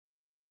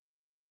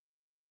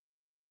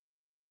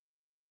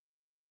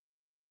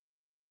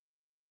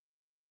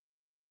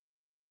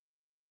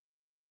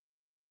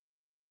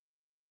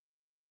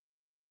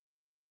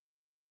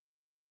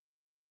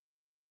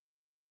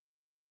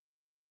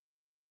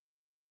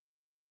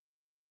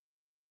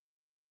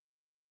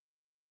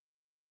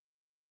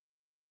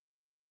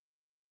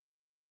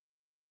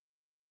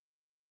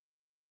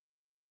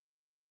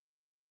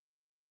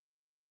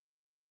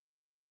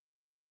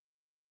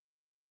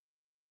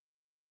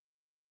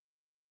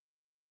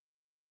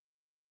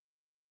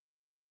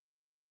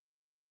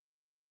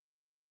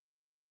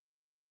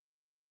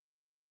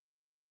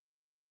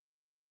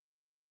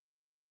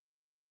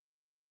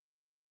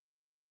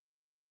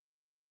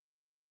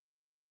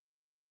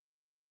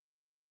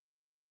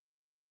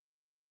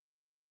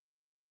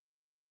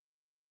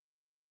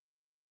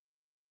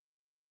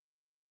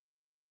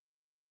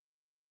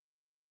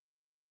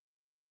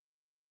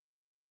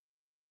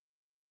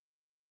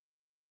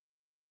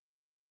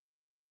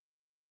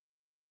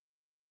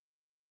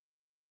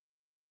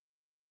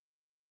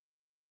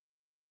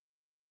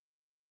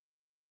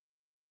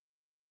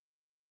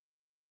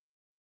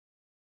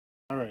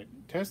All right,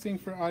 testing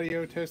for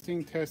audio,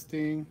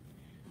 testing.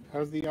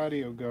 How's the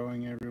audio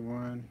going,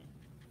 everyone?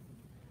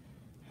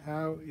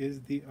 How is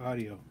the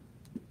audio?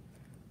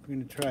 I'm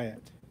going to try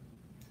it.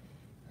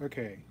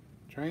 Okay,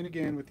 trying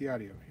again with the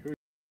audio. Here.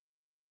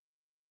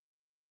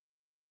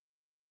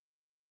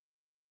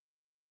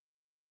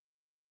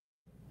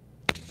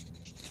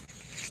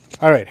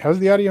 All right, how's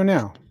the audio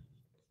now?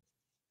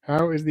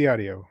 How is the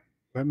audio?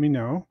 Let me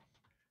know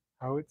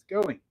how it's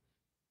going.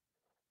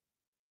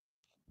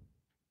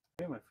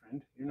 Hey, my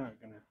friend, you're not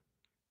going to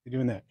be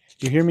doing that.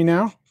 You hear me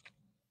now?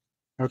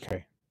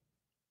 Okay,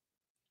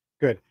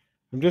 good.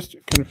 I'm just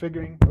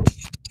configuring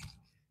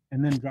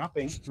and then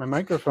dropping my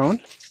microphone.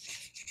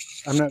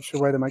 I'm not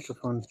sure why the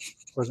microphone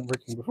wasn't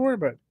working before,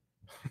 but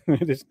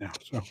it is now.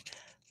 So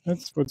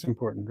that's what's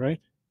important,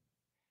 right?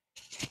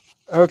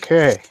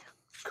 Okay,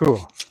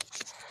 cool.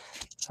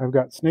 I've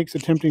got snakes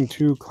attempting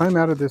to climb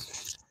out of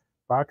this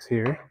box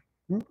here.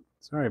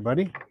 Sorry,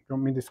 buddy.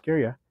 Don't mean to scare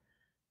you.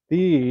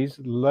 These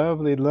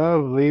lovely,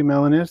 lovely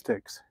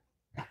melanistics.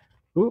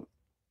 Oop.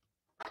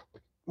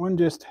 One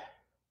just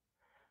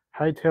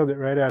hightailed it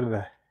right out of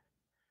the...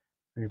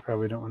 You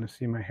probably don't want to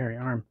see my hairy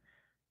arm.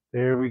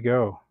 There we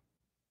go.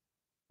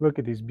 Look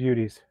at these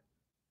beauties.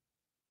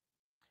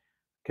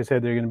 Like I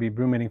said, they're going to be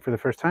brumating for the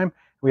first time.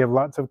 We have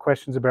lots of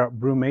questions about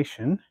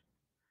brumation.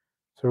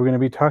 So we're going to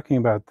be talking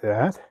about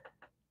that.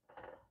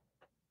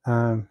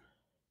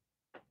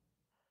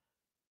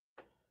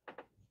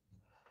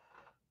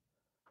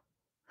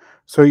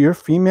 So you're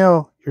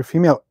female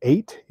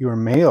 8, you're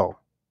male.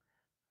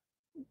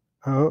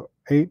 Oh,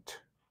 8.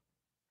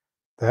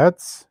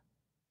 That's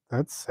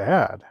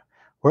sad.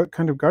 What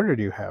kind of garter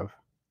do you have?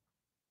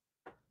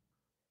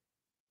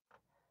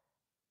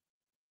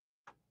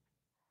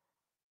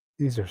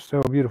 These are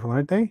so beautiful,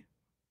 aren't they?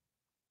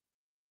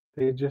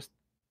 They just,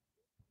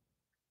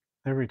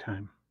 every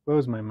time,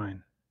 blows my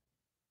mind.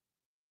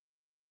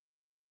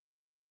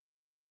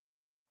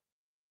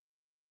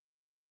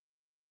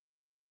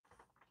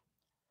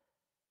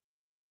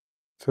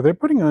 So they're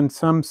putting on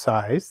some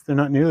size. They're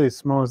not nearly as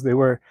small as they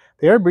were.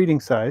 They are breeding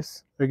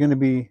size. They're going to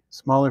be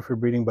smaller for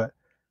breeding, but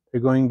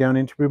they're going down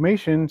into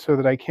brumation so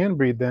that I can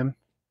breed them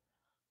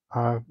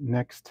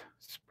next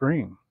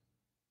spring.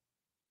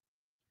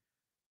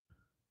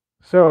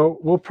 So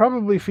we'll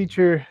probably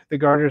feature the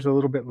garters a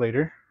little bit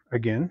later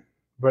again,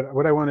 but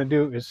what I want to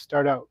do is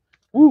start out,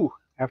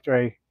 after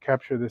I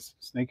capture this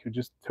snake who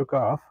just took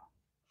off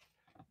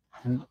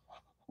and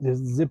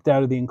just zipped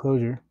out of the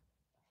enclosure.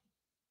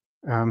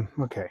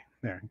 Okay,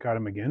 there, got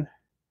him again.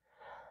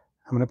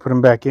 I'm going to put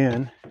them back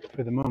in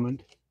for the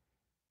moment.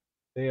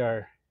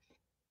 They're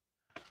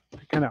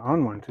kind of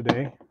on one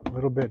today, a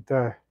little bit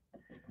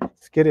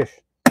skittish,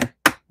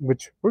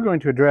 which we're going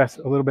to address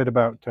a little bit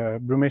about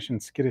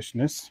brumation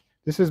skittishness.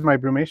 This is my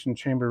brumation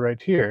chamber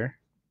right here.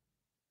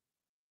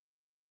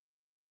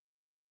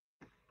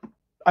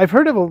 I've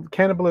heard of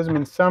cannibalism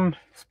in some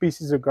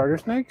species of garter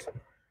snakes,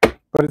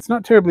 but it's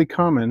not terribly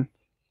common.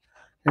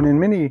 And in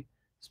many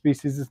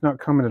species, it's not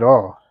common at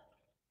all.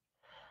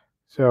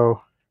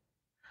 So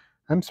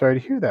I'm sorry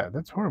to hear that.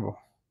 That's horrible.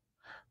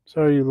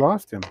 Sorry you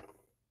lost him.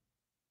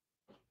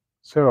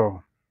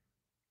 So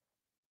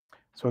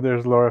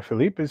there's Laura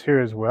Philippe is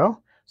here as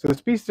well. So the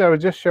species I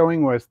was just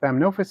showing was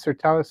Thamnophis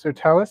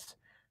sertalis,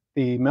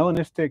 the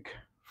melanistic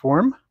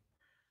form,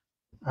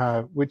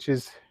 which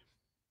is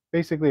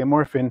basically a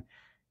morphin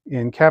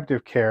in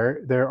captive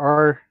care. There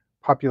are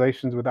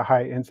populations with a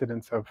high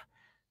incidence of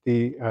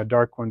the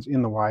dark ones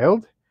in the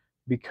wild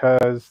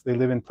because they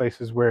live in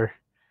places where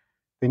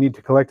they need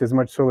to collect as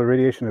much solar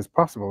radiation as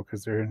possible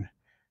because they're in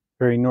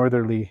very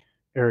northerly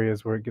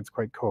areas where it gets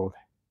quite cold.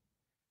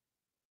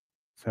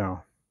 So,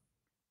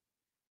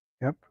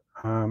 yep.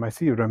 I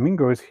see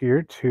Ramingo is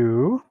here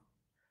too.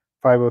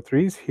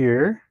 503 is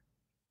here.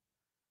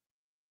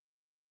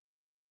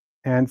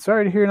 And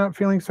sorry to hear you're not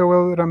feeling so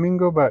well,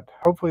 Ramingo, but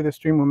hopefully the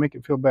stream will make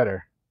it feel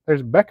better.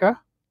 There's Becca.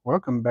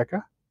 Welcome,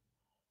 Becca.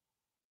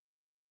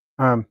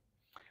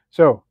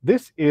 So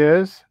this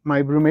is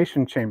my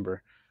brumation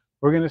chamber.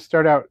 We're going to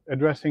start out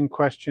addressing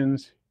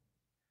questions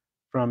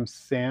from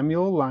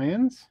Samuel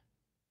Lyons,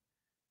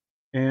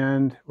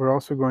 and we're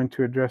also going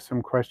to address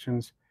some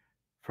questions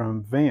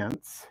from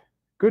Vance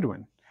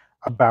Goodwin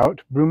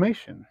about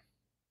brumation.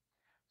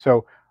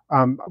 So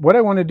what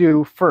I want to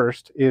do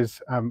first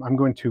is I'm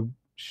going to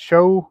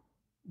show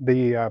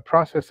the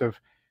process of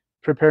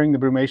preparing the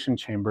brumation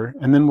chamber,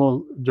 and then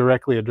we'll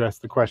directly address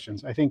the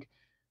questions. I think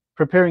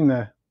preparing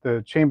the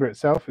chamber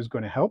itself is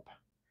going to help,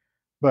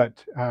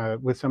 but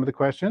with some of the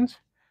questions,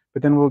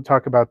 but then we'll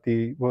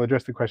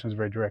address the questions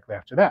very directly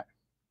after that.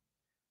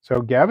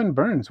 So Gavin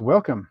Burns,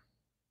 welcome.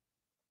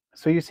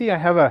 So you see I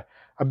have a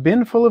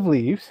bin full of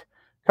leaves.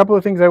 A couple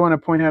of things I want to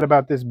point out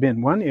about this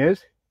bin. One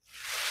is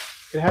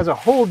it has a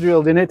hole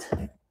drilled in it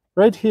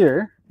right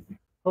here.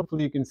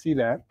 Hopefully you can see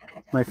that.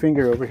 My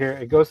finger over here,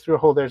 it goes through a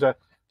hole. There's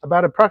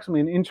about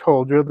approximately an inch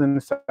hole drilled in the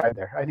side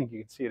there. I think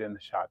you can see it in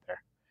the shot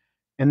there.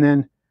 And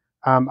then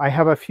I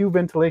have a few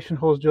ventilation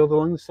holes drilled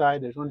along the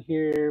side. There's one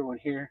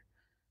here,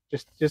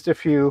 just a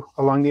few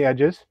along the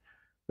edges.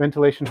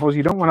 ventilation holes.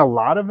 You don't want a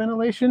lot of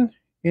ventilation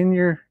in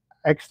your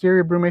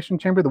exterior brumation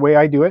chamber the way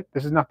I do it.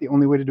 This is not the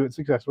only way to do it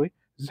successfully.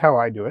 This is how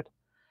I do it.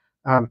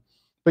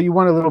 But you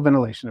want a little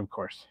ventilation, of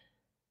course.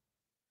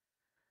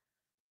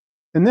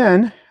 And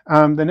then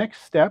the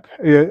next step,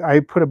 I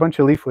put a bunch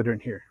of leaf litter in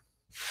here.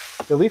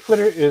 The leaf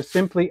litter is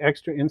simply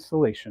extra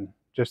insulation,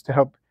 just to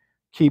help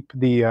keep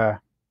the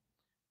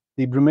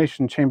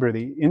brumation chamber,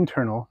 the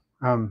internal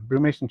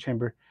brumation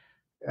chamber,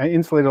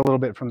 insulated a little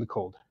bit from the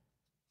cold.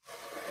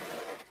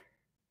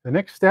 The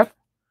next step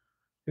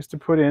is to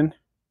put in,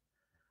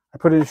 I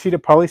put in a sheet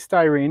of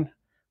polystyrene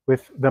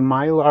with the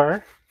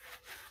mylar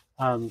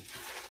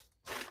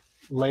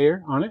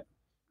layer on it,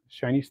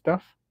 shiny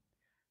stuff.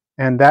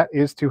 And that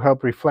is to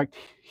help reflect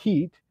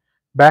heat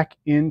back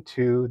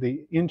into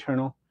the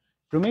internal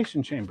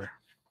brumation chamber.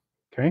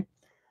 Okay.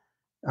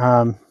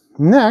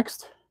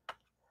 Next,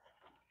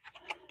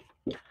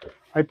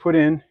 I put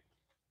in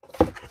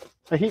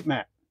a heat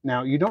mat.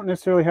 Now, you don't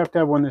necessarily have to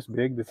have one this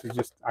big. This is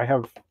just, I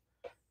have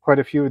quite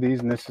a few of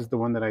these, and this is the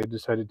one that I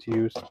decided to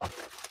use.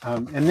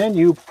 And then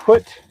you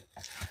put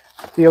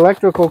the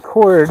electrical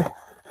cord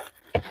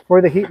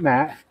for the heat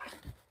mat.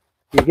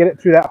 You get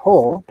it through that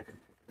hole.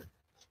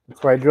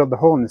 That's why I drilled the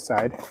hole in the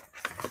side,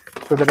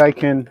 so that I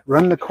can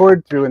run the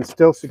cord through and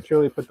still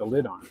securely put the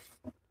lid on.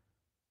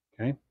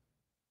 Okay.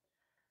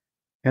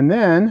 And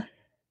then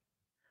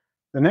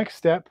the next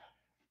step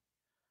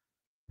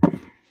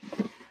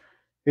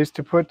is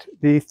to put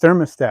the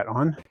thermostat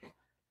on.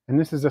 And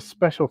this is a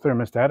special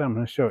thermostat. I'm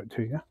going to show it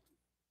to you.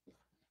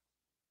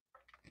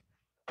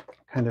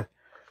 Kind of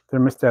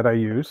thermostat I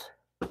use.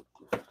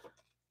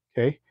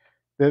 Okay.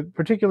 The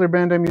particular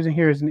brand I'm using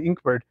here is an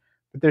Inkbird,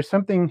 but there's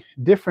something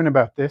different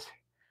about this.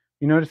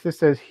 You notice this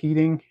says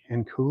heating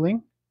and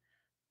cooling.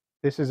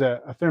 This is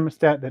a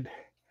thermostat that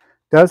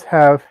does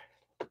have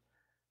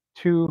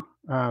two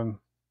outputs,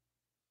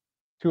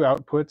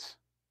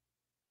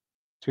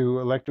 two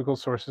electrical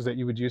sources that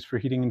you would use for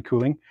heating and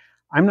cooling.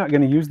 I'm not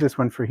going to use this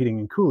one for heating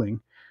and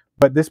cooling,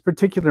 but this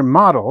particular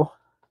model,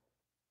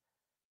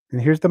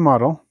 and here's the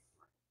model.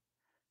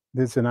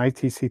 This is an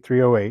ITC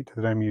 308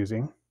 that I'm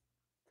using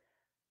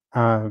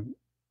by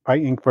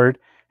Inkbird.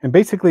 And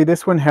basically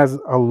this one has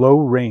a low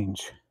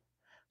range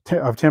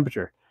of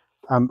temperature.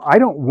 I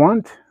don't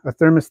want a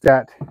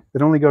thermostat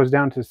that only goes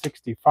down to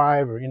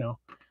 65, or,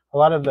 a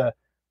lot of the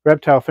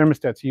reptile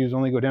thermostats you use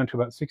only go down to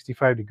about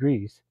 65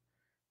 degrees.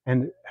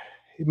 And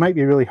it might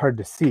be really hard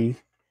to see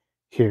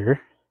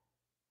here,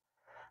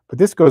 but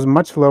this goes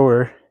much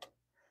lower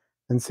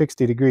than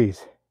 60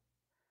 degrees.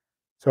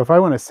 So if I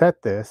want to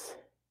set this,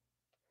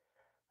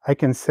 I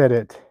can set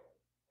it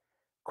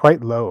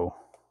quite low.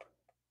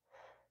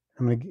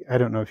 I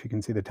don't know if you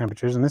can see the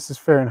temperatures, and this is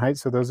Fahrenheit,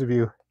 so those of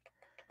you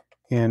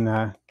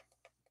in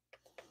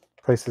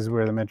places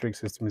where the metric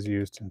system is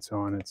used and so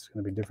on, it's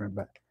going to be different.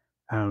 But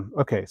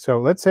okay, so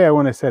let's say I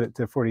want to set it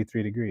to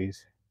 43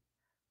 degrees.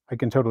 I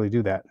can totally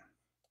do that.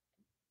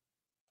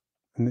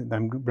 And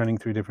I'm running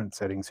through different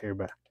settings here,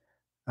 but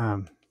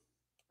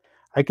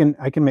I can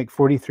make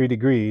 43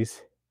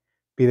 degrees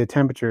be the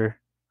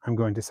temperature I'm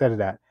going to set it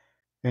at,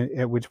 and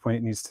at which point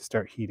it needs to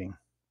start heating.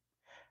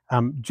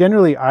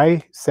 Generally,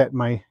 I set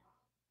my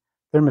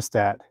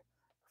thermostat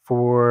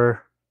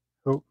for,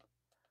 oh,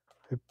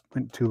 it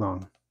went too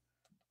long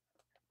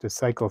to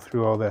cycle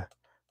through all the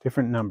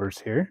different numbers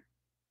here.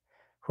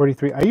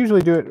 43, I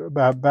usually do it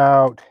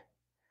about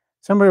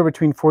somewhere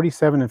between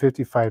 47 and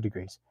 55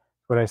 degrees,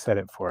 what I set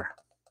it for.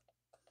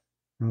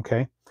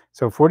 Okay,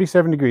 so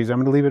 47 degrees, I'm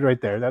going to leave it right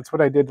there. That's what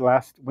I did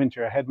last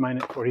winter. I had mine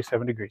at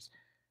 47 degrees.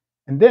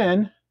 And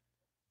then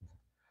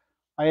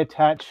I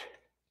attach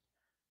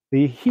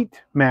the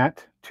heat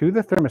mat to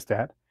the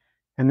thermostat,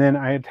 and then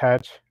I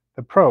attach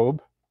the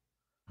probe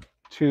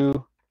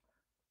to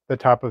the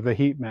top of the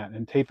heat mat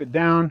and tape it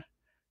down,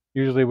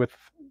 usually with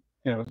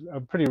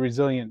a pretty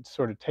resilient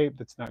sort of tape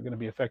that's not going to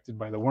be affected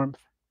by the warmth.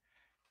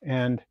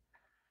 And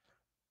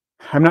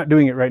I'm not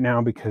doing it right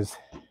now because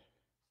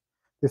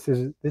this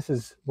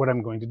is what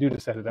I'm going to do to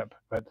set it up,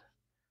 but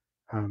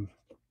I'm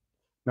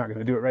not going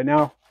to do it right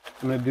now.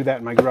 I'm going to do that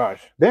in my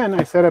garage. Then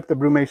I set up the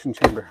brumation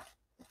chamber.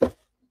 The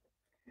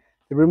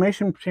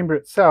brumation chamber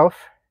itself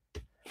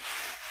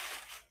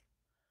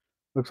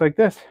looks like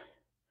this.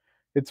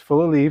 It's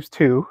full of leaves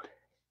too,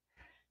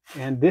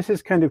 and this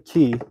is kind of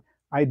key.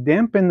 I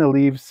dampen the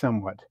leaves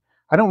somewhat.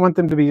 I don't want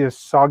them to be a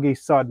soggy,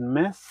 sodden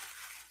mess,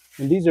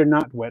 and these are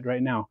not wet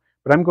right now,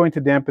 but I'm going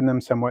to dampen them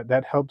somewhat.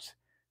 That helps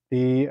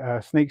the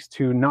snakes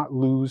to not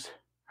lose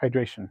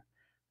hydration.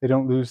 They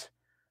don't lose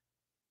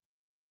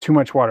too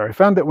much water. I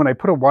found that when I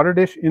put a water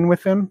dish in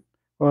with them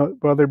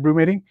while they're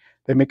brumating,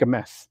 they make a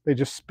mess. They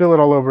just spill it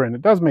all over, and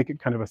it does make it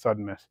kind of a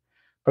sodden mess.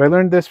 But I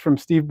learned this from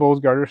Steve Bowles'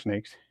 garter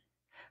snakes.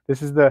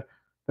 This is the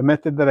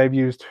method that I've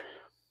used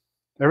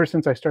ever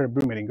since I started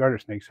brumating garter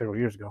snakes several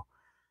years ago.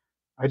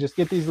 I just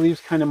get these leaves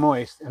kind of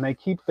moist, and I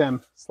keep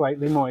them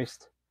slightly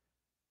moist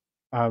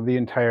the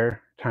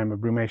entire time of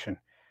brumation.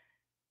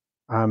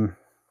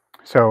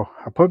 So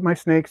I'll put my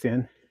snakes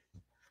in,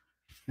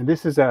 and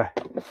this is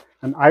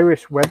an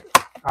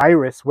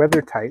Iris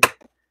weather tight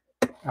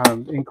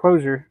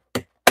enclosure,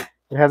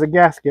 it has a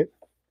gasket,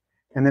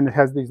 and then it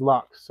has these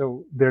locks,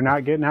 so they're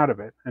not getting out of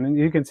it. And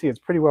you can see it's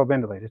pretty well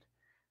ventilated.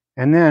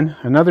 And then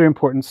another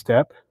important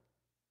step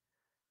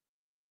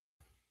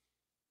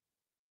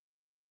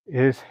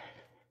is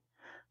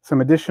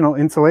some additional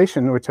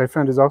insulation, which I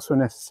found is also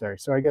necessary.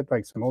 So I get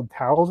like some old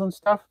towels and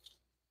stuff.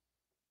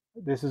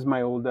 This is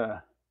my old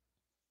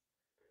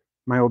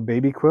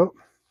baby quilt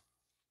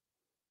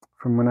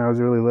from when I was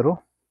really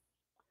little,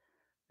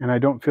 and I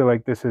don't feel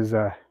like this is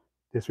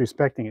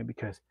disrespecting it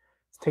because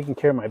it's taking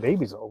care of my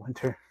babies all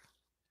winter.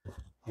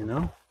 You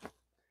know,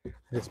 I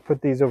just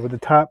put these over the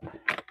top,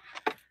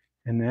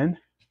 and then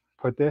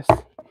put this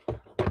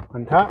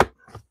on top.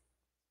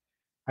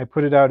 I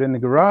put it out in the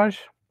garage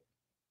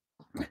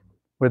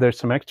where there's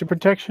some extra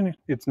protection.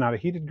 It's not a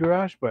heated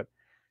garage, but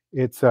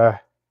it's a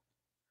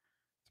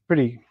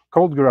pretty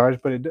cold garage,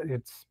 but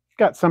it's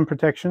got some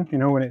protection. You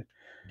know, when it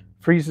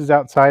freezes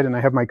outside and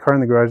I have my car in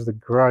the garage,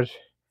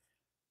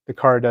 the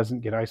car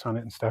doesn't get ice on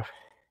it and stuff.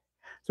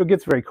 So it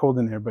gets very cold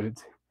in there, but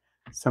it's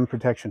some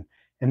protection.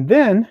 And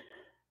then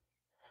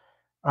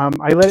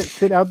I let it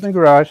sit out in the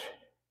garage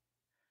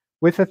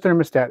with a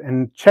thermostat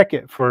and check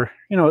it for,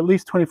 you know, at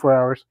least 24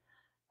 hours,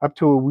 up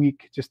to a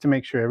week, just to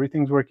make sure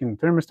everything's working, the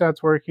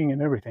thermostat's working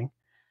and everything.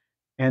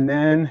 And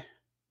then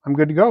I'm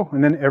good to go.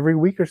 And then every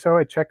week or so,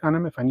 I check on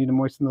them. If I need to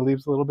moisten the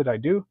leaves a little bit, I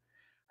do.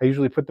 I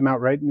usually put them out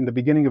right in the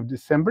beginning of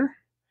December.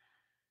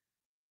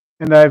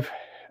 And I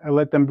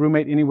let them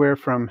brumate anywhere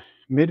from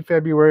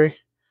mid-February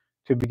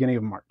to beginning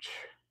of March.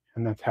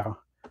 And that's how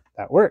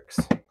that works.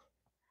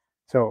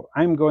 So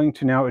I'm going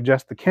to now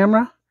adjust the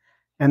camera,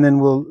 and then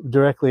we'll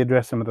directly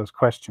address some of those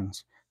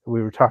questions that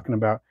we were talking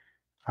about.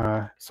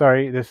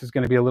 Sorry, this is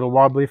going to be a little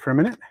wobbly for a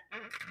minute,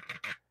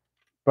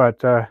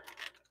 but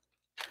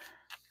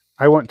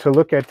I want to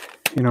look at,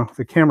 you know,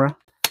 the camera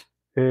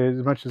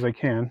as much as I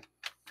can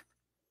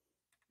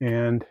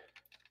and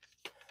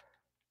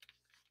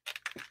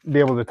be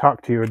able to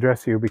talk to you,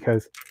 address you,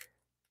 because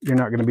you're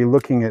not going to be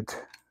looking at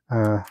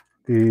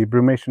the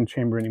brumation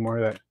chamber anymore.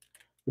 That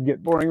would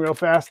get boring real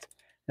fast,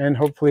 and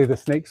hopefully the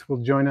snakes will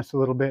join us a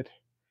little bit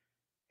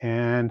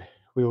and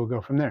we will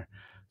go from there.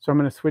 So I'm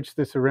going to switch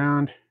this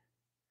around,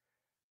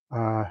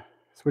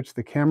 switch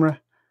the camera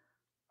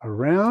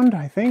around,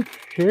 I think,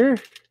 here,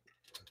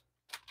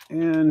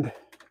 and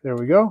there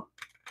we go,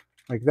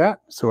 like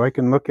that, so I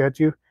can look at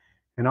you,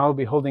 and I'll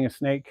be holding a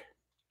snake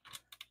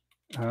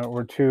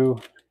or two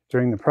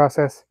during the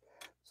process,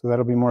 so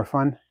that'll be more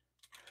fun,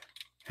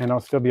 and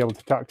I'll still be able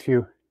to talk to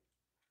you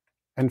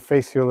and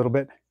face you a little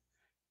bit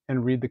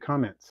and read the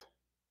comments.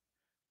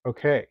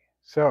 Okay,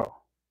 so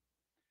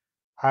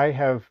I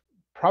have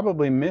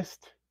probably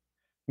missed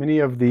many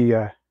of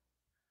the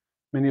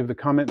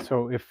comments,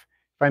 so if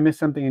I miss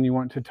something and you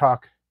want to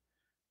talk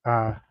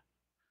about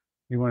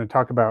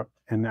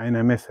and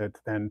I miss it,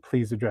 then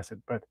please address it,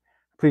 but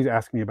please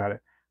ask me about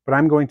it. But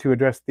I'm going to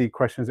address the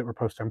questions that were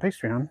posted on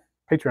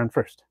Patreon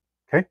first.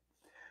 Okay,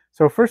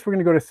 so first we're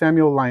going to go to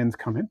Samuel Lyon's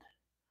comments.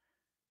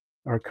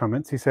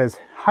 He says,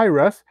 "Hi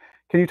Russ,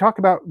 can you talk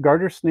about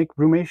garter snake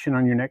brumation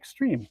on your next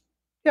stream?"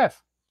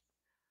 Yes,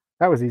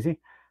 that was easy.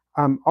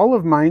 All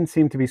of mine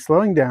seem to be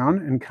slowing down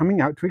and coming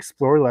out to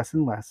explore less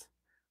and less,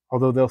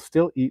 although they'll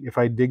still eat if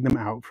I dig them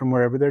out from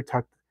wherever they're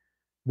tucked.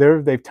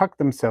 They've tucked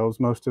themselves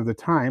most of the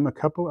time. A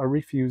couple are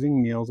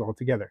refusing meals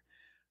altogether.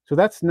 So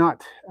that's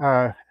not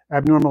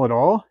abnormal at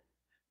all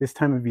this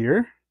time of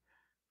year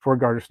for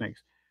garter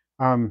snakes.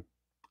 Mine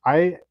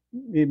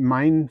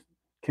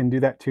can do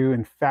that too.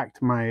 In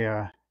fact,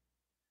 my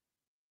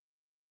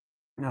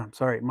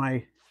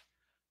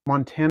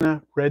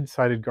Montana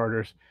red-sided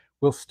garters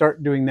will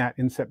start doing that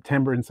in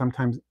September and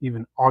sometimes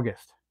even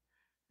August.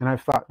 And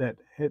I've thought that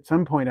at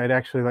some point I'd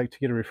actually like to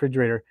get a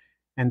refrigerator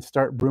and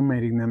start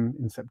brumating them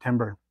in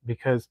September,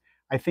 because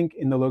I think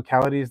in the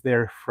localities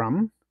they're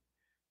from,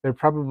 they're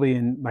probably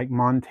in like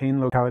montane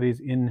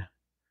localities in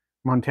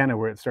Montana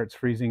where it starts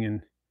freezing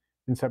in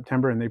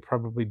September, and they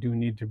probably do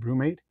need to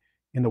brumate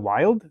in the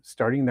wild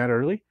starting that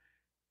early.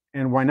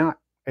 And why not?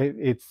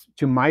 It's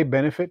to my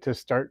benefit to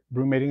start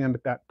brumating them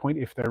at that point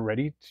if they're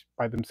ready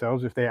by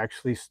themselves. If they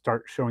actually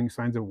start showing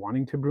signs of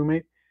wanting to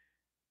brumate,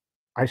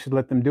 I should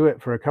let them do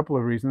it for a couple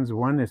of reasons.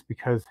 One is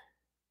because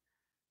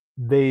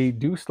they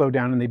do slow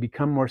down and they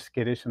become more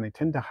skittish and they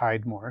tend to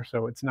hide more,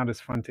 so it's not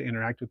as fun to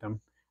interact with them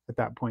at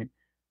that point.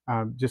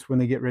 Just when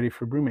they get ready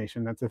for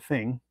brumation, that's a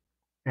thing.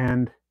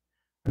 And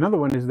another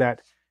one is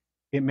that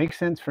it makes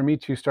sense for me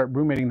to start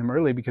brumating them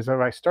early, because if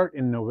I start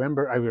in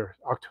November,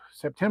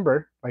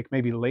 September, like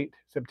maybe late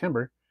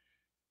September,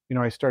 you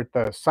know, I start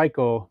the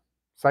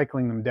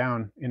cycling them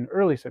down in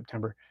early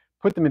September,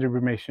 put them into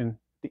brumation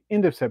the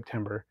end of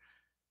September,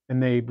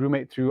 and they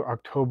brumate through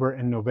October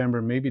and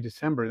November, maybe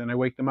December. Then I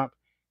wake them up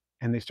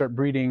and they start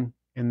breeding,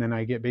 and then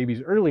I get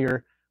babies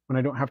earlier when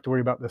I don't have to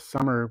worry about the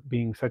summer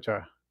being such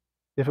a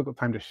difficult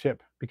time to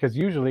ship. Because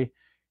usually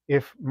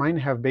if mine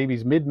have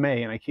babies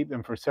mid-May and I keep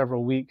them for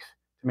several weeks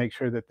to make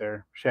sure that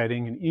they're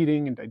shedding and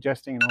eating and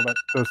digesting and all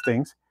those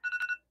things,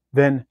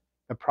 then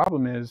the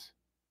problem is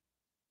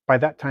by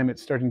that time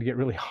it's starting to get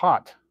really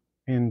hot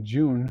in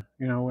June,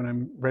 when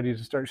I'm ready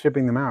to start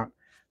shipping them out.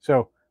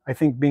 So I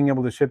think being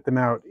able to ship them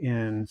out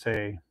in,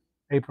 say,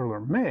 April or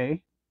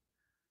May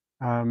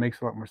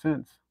makes a lot more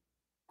sense.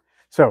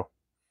 So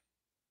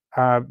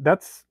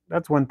that's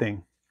one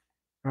thing.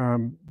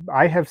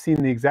 I have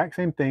seen the exact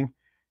same thing,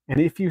 and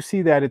if you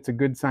see that, it's a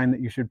good sign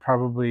that you should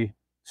probably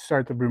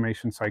start the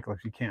brumation cycle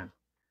if you can.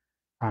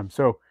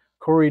 So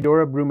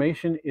Corridora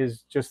brumation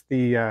is just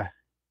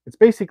it's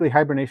basically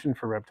hibernation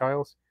for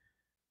reptiles.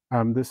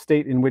 The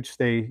state in which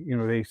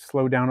they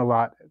slow down a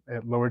lot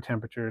at lower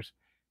temperatures,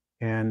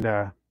 and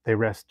they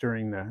rest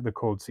during the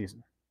cold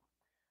season.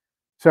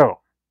 So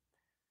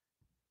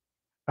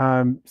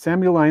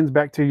Samuel Lyons,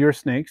 back to your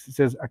snakes. It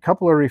says, a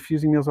couple are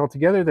refusing meals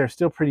altogether. They're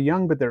still pretty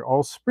young, but they're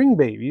all spring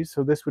babies,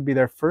 so this would be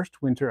their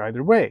first winter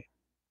either way.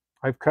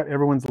 I've cut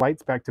everyone's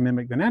lights back to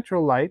mimic the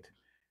natural light,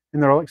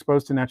 and they're all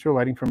exposed to natural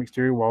lighting from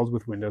exterior walls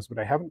with windows, but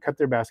I haven't cut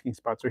their basking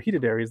spots or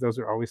heated areas. Those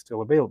are always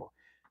still available.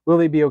 Will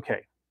they be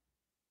okay?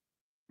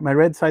 My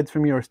red sides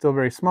from you are still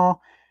very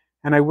small,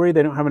 and I worry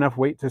they don't have enough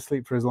weight to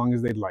sleep for as long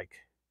as they'd like.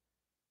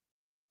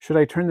 Should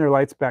I turn their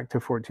lights back to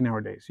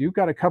 14-hour days? You've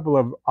got a couple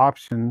of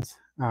options,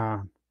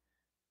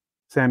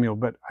 Samuel,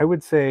 but I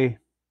would say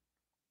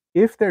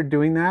if they're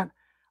doing that,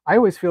 I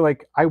always feel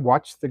like I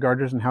watch the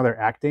garters and how they're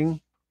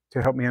acting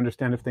to help me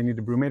understand if they need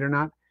to brumate or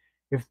not.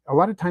 If a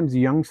lot of times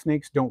young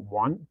snakes don't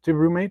want to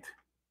brumate,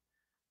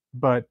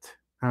 but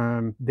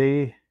and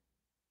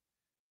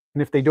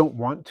if they don't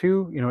want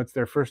to, it's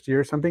their first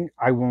year or something,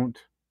 I won't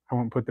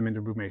put them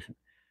into brumation.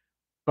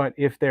 But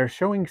if they're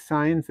showing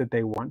signs that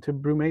they want to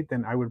brumate,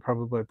 then I would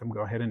probably let them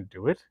go ahead and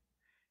do it.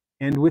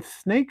 And with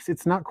snakes,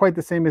 it's not quite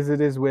the same as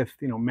it is with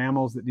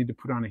mammals that need to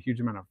put on a huge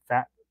amount of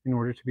fat in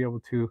order to be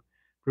able to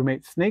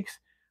brumate. Snakes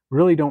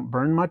really don't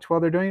burn much while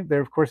they're doing it.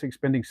 They're of course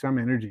expending some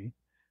energy,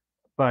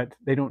 but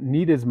they don't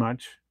need as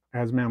much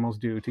as mammals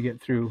do to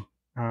get through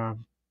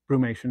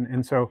brumation.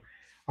 And so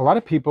a lot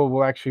of people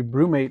will actually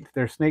brumate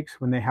their snakes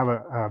when they have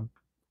a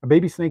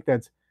baby snake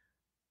that's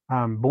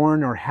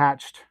born or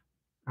hatched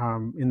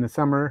in the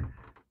summer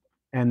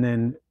and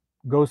then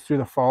goes through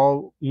the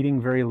fall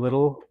eating very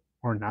little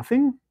or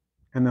nothing.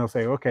 And they'll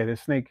say, okay,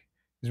 this snake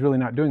is really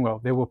not doing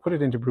well. They will put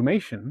it into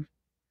brumation,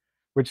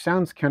 which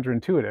sounds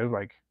counterintuitive,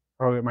 like,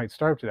 oh, it might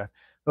starve to death.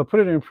 They'll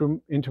put it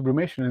into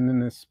brumation, and then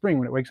this spring,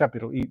 when it wakes up,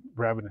 it'll eat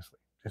ravenously,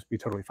 just be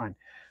totally fine.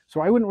 So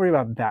I wouldn't worry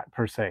about that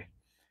per se.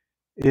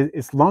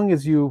 As long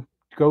as you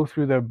go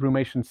through the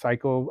brumation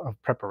cycle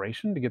of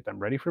preparation to get them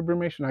ready for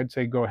brumation, I'd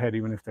say go ahead,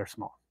 even if they're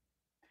small.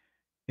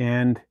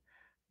 And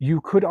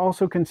you could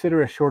also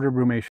consider a shorter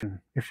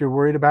brumation. If you're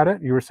worried about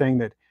it, you were saying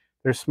that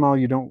they're small,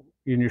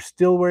 and you're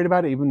still worried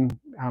about it, even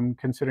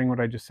considering what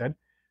I just said,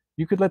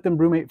 you could let them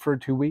brumate for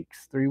 2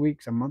 weeks, 3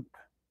 weeks, a month,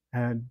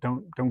 and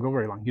don't go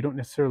very long. You don't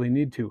necessarily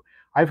need to.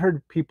 I've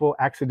heard people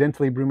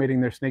accidentally brumating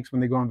their snakes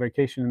when they go on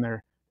vacation and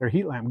their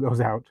heat lamp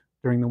goes out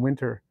during the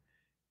winter,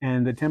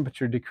 and the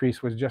temperature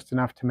decrease was just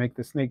enough to make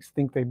the snakes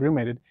think they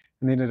brumated,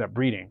 and they ended up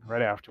breeding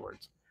right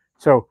afterwards.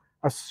 So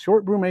a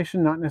short brumation,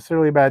 not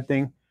necessarily a bad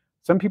thing.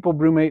 Some people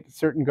brumate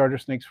certain garter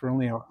snakes for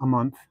only a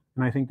month,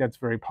 and I think that's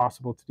very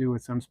possible to do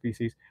with some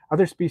species.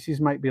 Other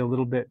species might be a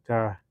little bit,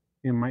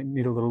 might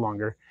need a little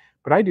longer,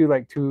 but I do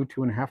like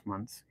 2.5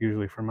 months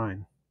usually for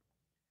mine.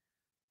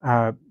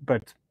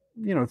 But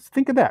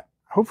think of that.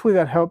 Hopefully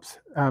that helps.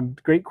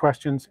 Great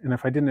questions, and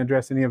if I didn't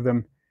address any of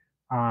them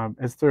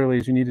as thoroughly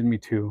as you needed me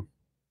to,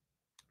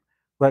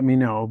 let me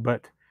know.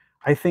 But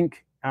I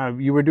think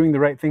you were doing the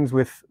right things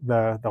with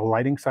the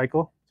lighting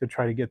cycle to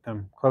try to get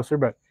them closer.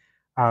 But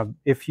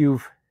if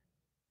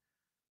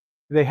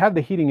they have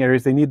the heating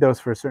areas, they need those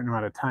for a certain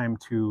amount of time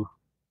to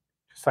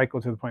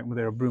cycle to the point where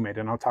they'll brumate,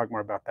 and I'll talk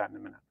more about that in a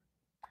minute.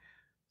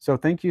 So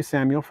thank you,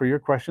 Samuel, for your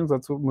questions.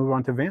 Let's move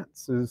on to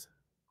Vance's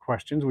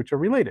questions, which are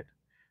related.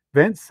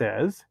 Vance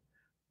says,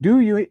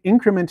 do you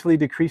incrementally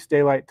decrease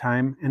daylight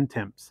time and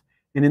temps?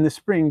 And in the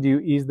spring, do you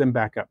ease them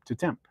back up to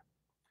temp?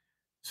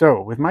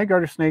 So with my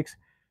garter snakes,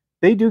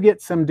 they do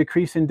get some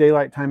decrease in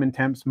daylight time and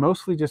temps,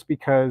 mostly just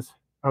because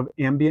of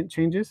ambient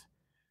changes.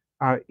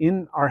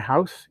 In our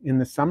house in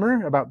the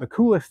summer, about the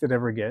coolest it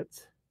ever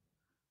gets,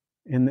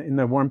 in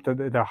the warmth of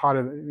the hot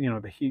of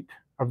the heat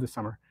of the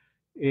summer,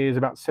 is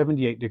about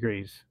 78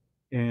 degrees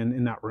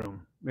in that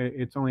room.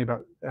 It's only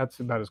that's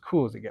about as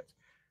cool as it gets.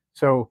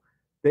 So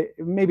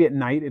maybe at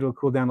night it'll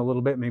cool down a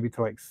little bit, maybe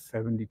to like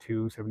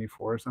 72,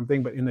 74 or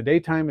something. But in the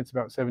daytime, it's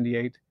about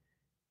 78.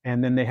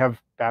 And then they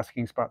have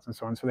basking spots and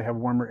so on. So they have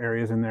warmer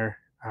areas in their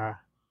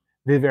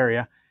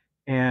vivaria.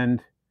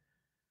 And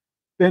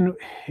then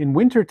in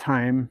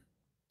wintertime,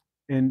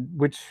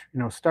 which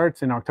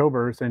starts in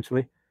October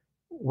essentially,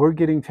 we're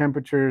getting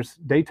temperatures,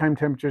 daytime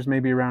temperatures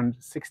maybe around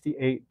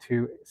 68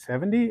 to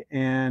 70,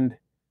 and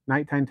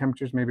nighttime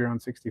temperatures maybe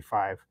around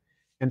 65.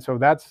 And so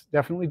that's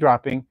definitely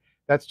dropping.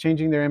 That's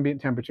changing their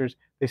ambient temperatures.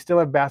 They still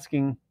have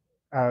basking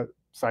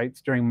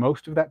sites during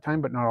most of that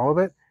time, but not all of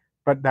it.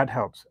 But that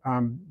helps.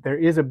 There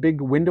is a big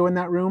window in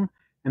that room,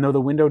 and though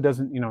the window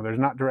doesn't, there's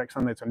not direct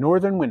sunlight. It's a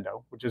northern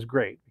window, which is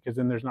great because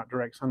then there's not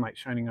direct sunlight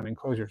shining on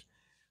enclosures.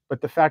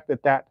 But the fact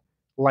that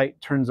light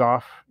turns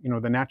off,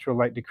 the natural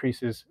light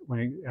decreases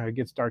when it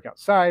gets dark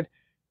outside,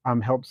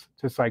 helps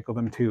to cycle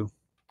them too.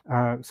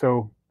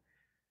 So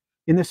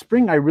in the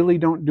spring, I really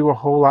don't do a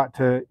whole lot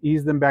to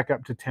ease them back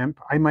up to temp.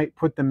 I might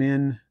put them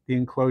in the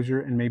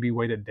enclosure and maybe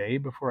wait a day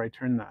before I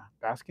turn the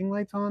basking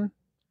lights on.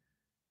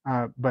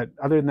 But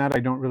other than that, I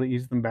don't really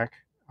ease them back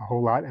a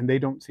whole lot, and they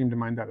don't seem to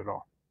mind that at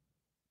all.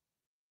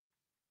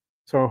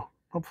 So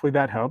hopefully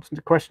that helps.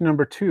 Question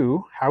number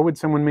 2, how would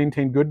someone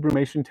maintain good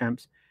brumation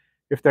temps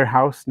if their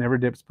house never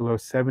dips below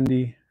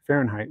 70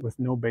 Fahrenheit with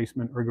no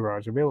basement or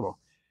garage available?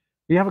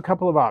 We have a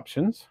couple of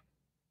options,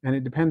 and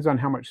it depends on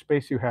how much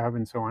space you have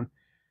and so on.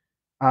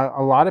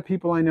 A lot of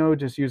people I know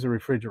just use a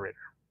refrigerator.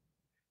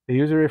 They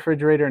use a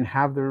refrigerator and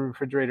have the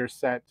refrigerator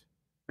set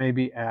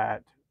maybe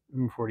at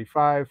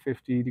 45,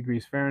 50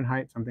 degrees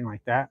Fahrenheit, something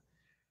like that.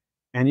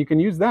 And you can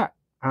use that.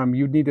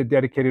 You'd need a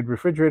dedicated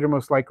refrigerator,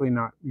 most likely,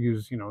 not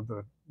use,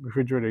 the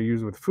refrigerator you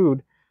use with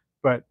food.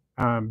 But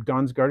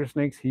Don's garter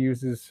snakes, he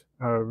uses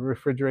a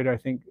refrigerator. I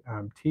think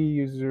T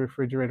uses a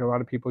refrigerator. A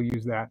lot of people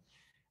use that.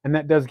 And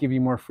that does give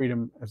you more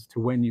freedom as to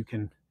when you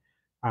can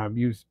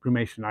use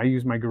brumation. I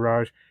use my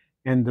garage,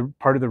 and the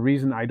part of the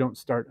reason I don't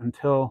start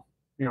until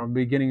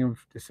beginning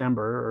of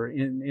December or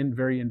in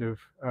very end of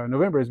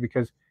November is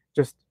because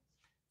just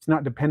it's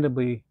not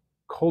dependably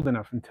cold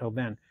enough until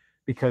then.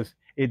 Because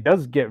it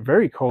does get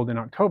very cold in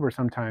October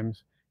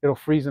sometimes. It'll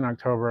freeze in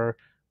October.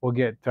 We'll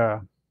get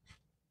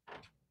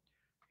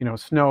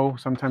snow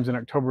sometimes in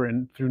October,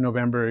 and through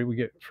November we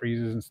get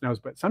freezes and snows.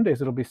 But some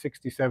days it'll be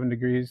 67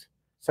 degrees,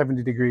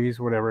 70 degrees,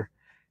 whatever,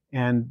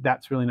 and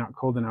that's really not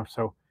cold enough.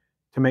 So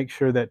to make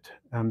sure that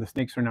the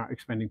snakes are not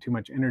expending too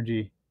much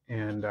energy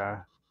and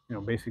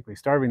basically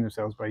starving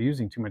themselves by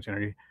using too much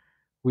energy,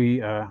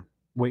 we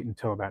wait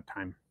until that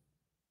time.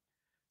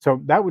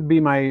 So that would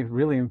be my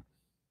really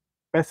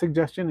best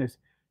suggestion, is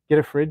get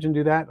a fridge and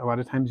do that. A lot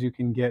of times you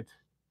can get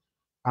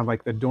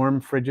like the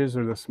dorm fridges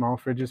or the small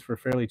fridges for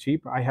fairly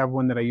cheap. I have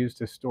one that I use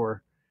to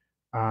store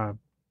uh,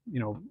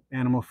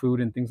 animal food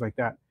and things like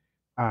that,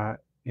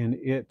 and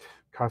it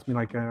cost me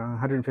like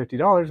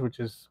 $150, which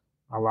is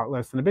a lot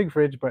less than a big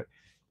fridge, but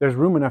there's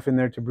room enough in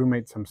there to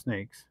brumate some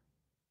snakes.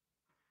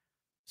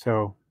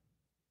 So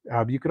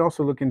you could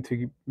also look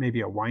into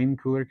maybe a wine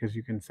cooler, because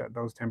you can set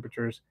those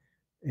temperatures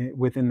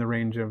within the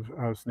range of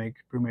snake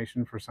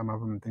brumation for some of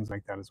them and things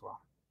like that as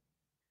well.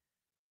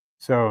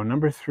 So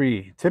number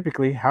 3,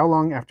 typically, how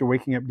long after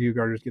waking up do you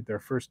garters get their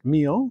first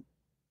meal?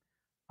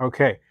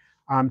 Okay,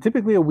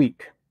 typically a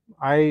week.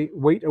 I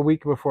wait a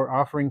week before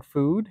offering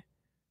food,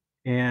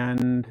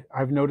 and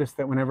I've noticed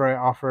that whenever I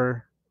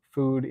offer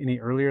food any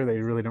earlier, they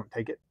really don't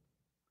take it.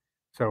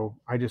 So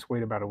I just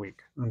wait about a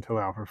week until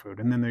I offer food,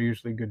 and then they're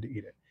usually good to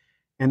eat it.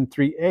 And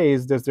 3A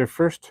is, does their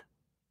first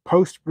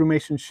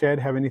post-brumation shed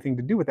have anything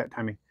to do with that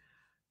timing?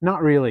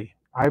 Not really.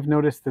 I've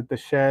noticed that the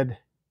shed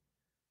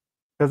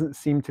doesn't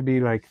seem to be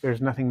like, there's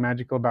nothing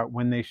magical about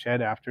when they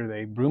shed after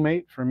they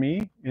brumate for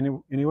me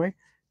anyway.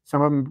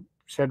 Some of them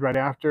shed right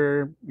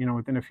after,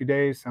 within a few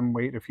days, some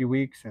wait a few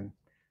weeks, and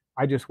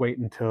I just wait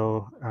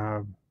until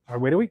I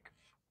wait a week.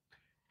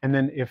 And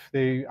then if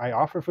I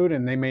offer food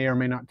and they may or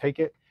may not take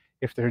it,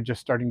 if they're just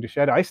starting to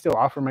shed, I still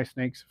offer my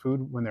snakes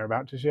food when they're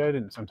about to shed,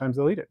 and sometimes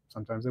they'll eat it,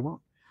 sometimes they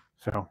won't.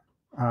 So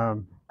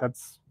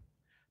that's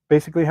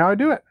basically how I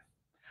do it.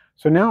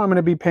 So now I'm going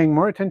to be paying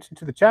more attention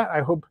to the chat.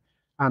 I hope,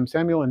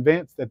 Samuel and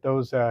Vance, that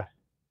those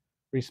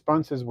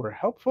responses were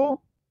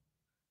helpful.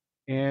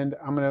 And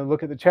I'm going to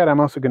look at the chat. I'm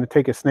also going to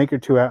take a snake or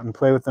two out and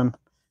play with them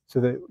so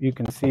that you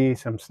can see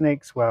some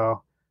snakes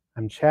while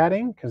I'm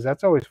chatting, because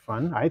that's always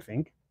fun, I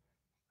think.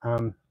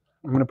 I'm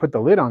going to put the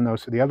lid on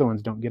those so the other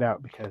ones don't get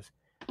out, because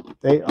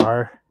they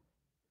are,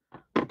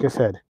 like I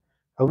said,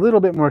 a little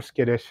bit more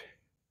skittish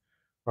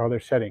while they're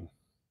shedding.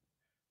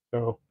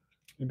 So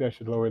maybe I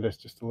should lower this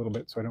just a little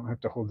bit so I don't have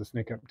to hold the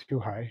snake up too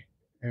high.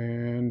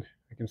 And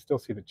I can still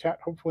see the chat,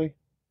 hopefully.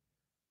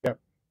 Yep.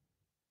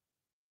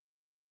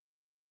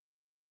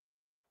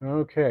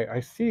 Okay, I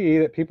see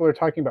that people are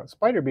talking about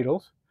spider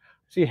beetles.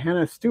 I see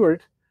Hannah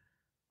Stewart.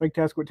 I'd like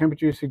to ask what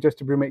temperature you suggest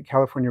to brumate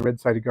California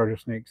red-sided garter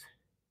snakes.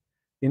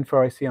 The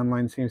info I see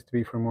online seems to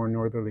be for more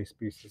northerly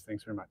species.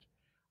 Thanks very much.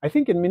 I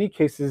think in many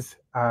cases,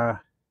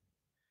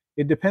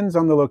 it depends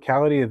on the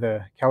locality of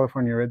the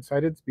California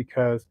red-sideds,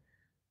 because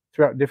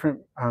throughout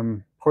different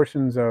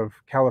portions of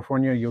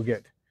California, you'll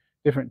get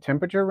different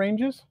temperature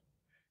ranges.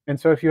 And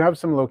so if you have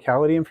some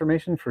locality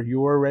information for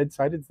your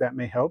red-sideds, that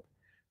may help.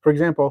 For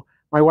example,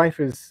 my wife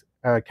is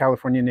a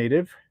California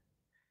native,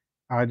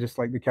 just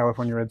like the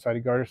California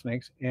red-sided garter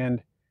snakes,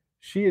 and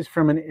she is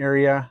from an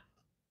area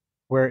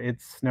where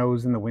it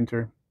snows in the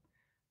winter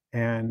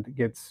and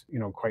gets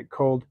quite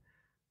cold.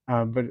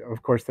 But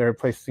of course, there are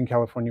places in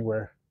California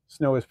where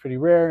snow is pretty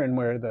rare and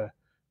where the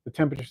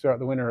temperatures throughout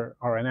the winter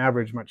are on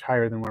average much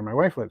higher than where my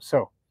wife lives.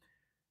 So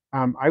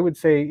I would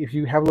say if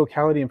you have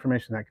locality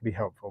information, that could be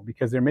helpful,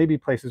 because there may be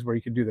places where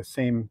you could do the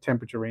same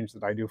temperature range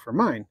that I do for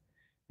mine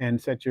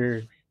and set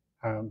your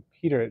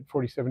heater at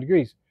 47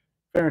 degrees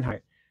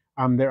Fahrenheit.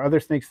 There are other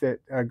snakes that,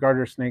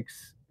 garter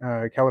snakes,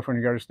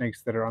 California garter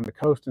snakes that are on the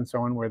coast and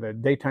so on, where the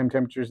daytime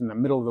temperatures in the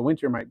middle of the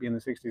winter might be in the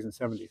 60s and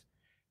 70s,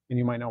 and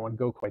you might not want to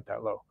go quite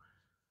that low.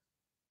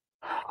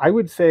 I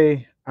would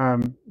say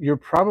you're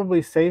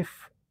probably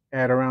safe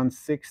at around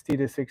 60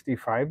 to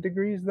 65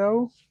 degrees,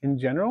 though, in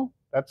general.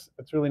 That's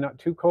really not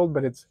too cold,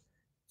 but it's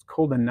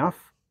cold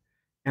enough.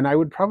 And I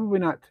would probably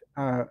not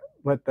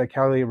let the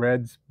Cali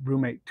Reds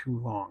brumate too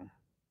long.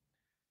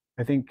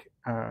 I think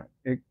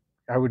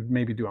I would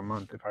maybe do a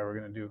month if I were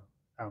going to do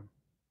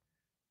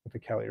with the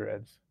Cali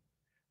Reds.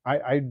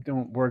 I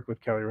don't work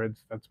with Cali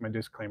Reds. That's my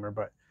disclaimer.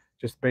 But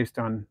just based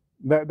on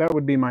that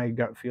would be my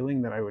gut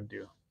feeling that I would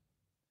do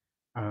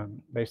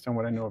based on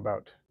what I know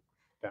about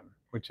them,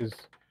 which is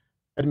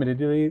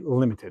admittedly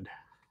limited.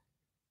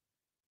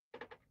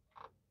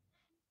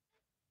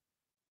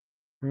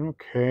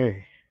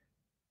 Okay.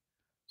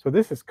 So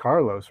this is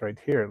Carlos right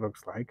here, it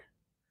looks like.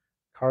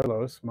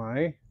 Carlos,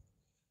 one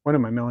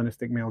of my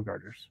melanistic male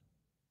garters.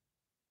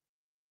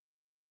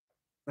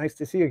 Nice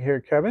to see you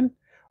here, Kevin.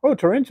 Oh,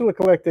 Tarantula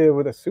Collective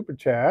with a super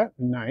chat.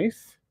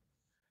 Nice.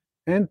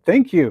 And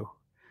thank you.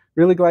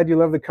 Really glad you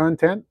love the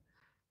content.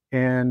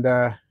 And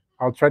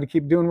I'll try to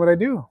keep doing what I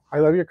do. I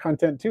love your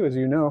content too, as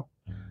you know.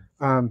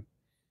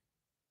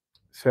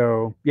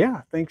 So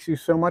yeah, thanks you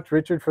so much,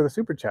 Richard, for the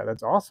super chat.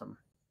 That's awesome.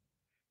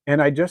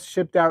 And I just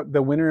shipped out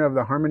the winner of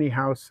the Harmony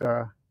House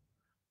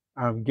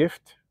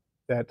gift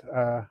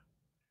that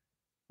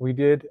we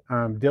did.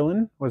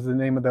 Dylan was the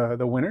name of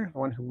the winner, the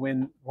one who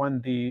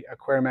won the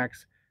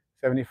Aquarimax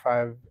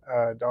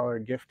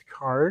 $75 gift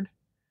card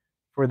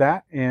for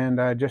that, and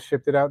I just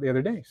shipped it out the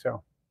other day.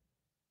 So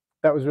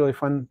that was really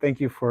fun. Thank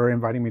you for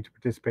inviting me to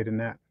participate in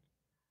that.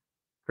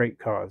 Great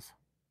cause.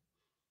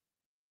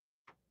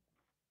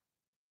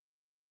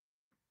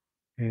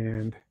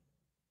 And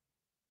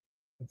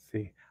let's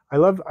see. I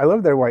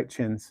love their white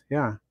chins.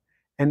 Yeah.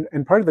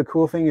 And part of the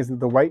cool thing is that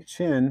the white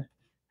chin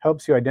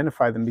helps you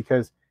identify them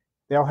because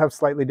they all have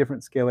slightly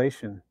different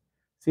scalation.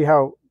 See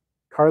how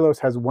Carlos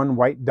has one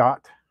white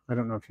dot? I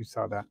don't know if you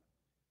saw that.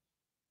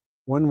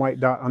 One white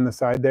dot on the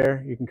side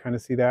there. You can kind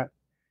of see that.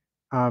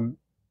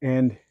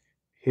 And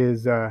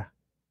his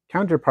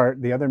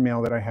counterpart, the other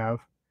male that I have,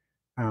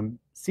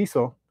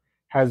 Cecil,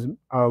 has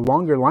a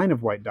longer line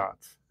of white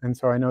dots. And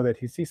so I know that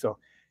he's Cecil.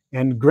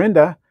 And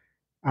Grenda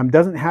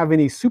doesn't have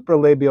any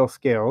supralabial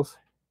scales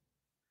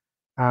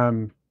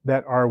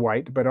that are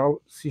white, but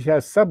she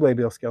has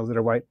sublabial scales that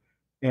are white.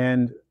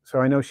 And so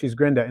I know she's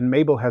Grenda. And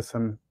Mabel has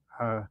some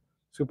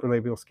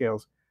supralabial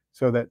scales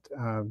so that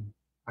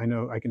I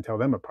know I can tell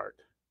them apart.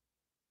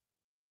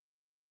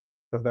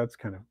 So that's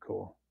kind of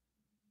cool.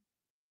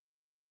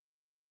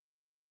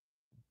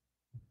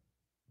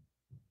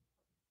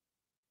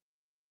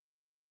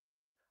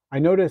 I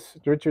noticed,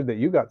 Richard, that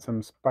you got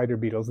some spider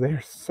beetles.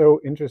 They're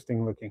so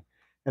interesting looking.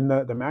 And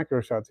the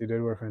macro shots you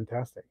did were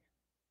fantastic.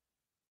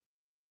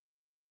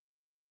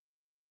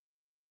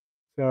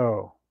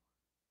 So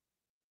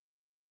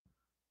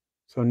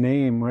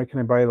name, where can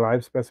I buy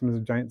live specimens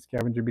of giant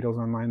scavenger beetles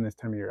online this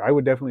time of year? I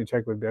would definitely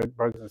check with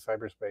Bugs in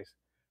Cyberspace.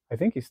 I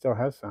think he still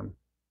has some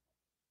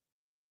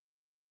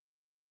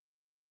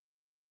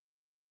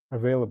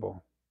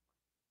available.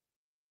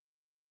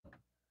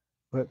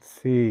 Let's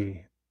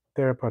see.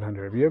 Theropod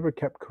Hunter, have you ever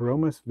kept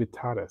Chromis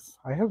vittatus?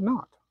 I have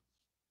not.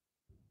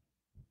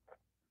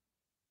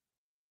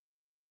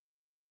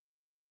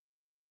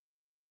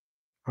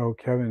 Oh,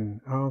 Kevin.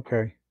 Oh,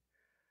 okay.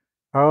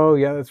 Oh,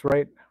 yeah, that's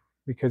right.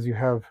 Because you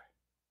have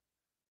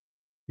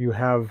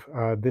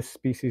this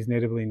species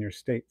natively in your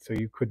state, so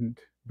you couldn't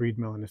breed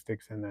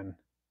melanistics and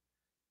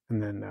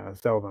then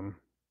sell them.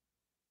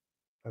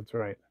 That's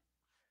right.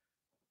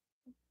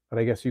 But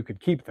I guess you could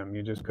keep them.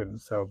 You just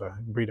couldn't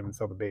breed them and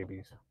sell the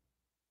babies.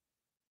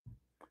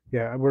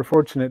 Yeah, we're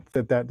fortunate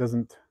that that's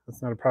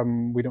not a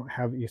problem. We don't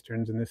have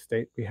easterns in this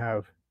state. We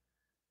have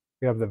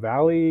the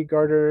valley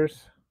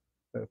garters,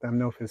 the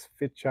Thamnophis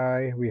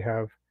fitchi. We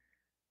have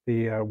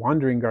the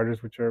wandering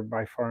garters, which are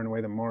by far and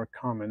away the more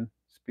common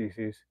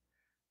species,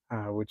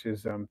 which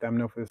is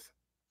Thamnophis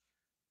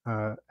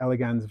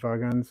elegans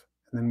vagans.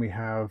 And then we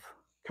have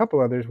a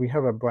couple others. We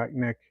have a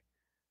black-neck.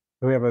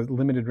 We have a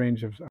limited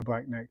range of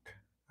black-necked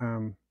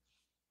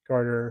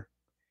garter,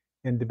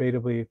 and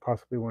debatably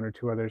possibly one or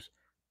two others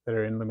that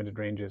are in limited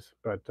ranges.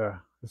 But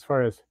as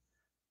far as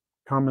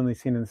commonly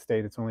seen in the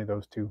state, it's only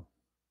those two.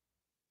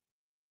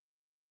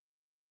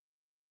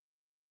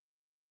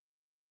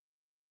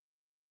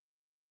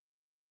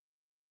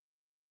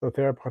 So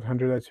Theropod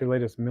Hunter, that's your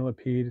latest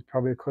millipede.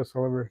 Probably a close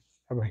over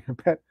having a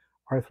pet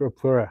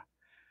Arthropleura.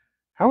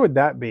 How would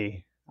that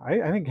be?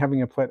 I think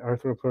having a pet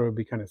Arthropleura would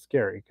be kind of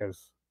scary because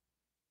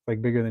it's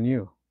like bigger than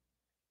you.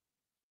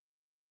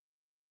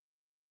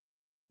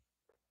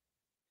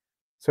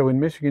 So in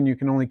Michigan, you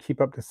can only keep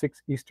up to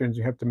 6 easterns.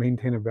 You have to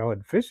maintain a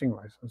valid fishing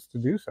license to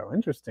do so.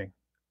 Interesting.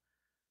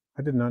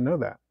 I did not know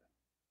that.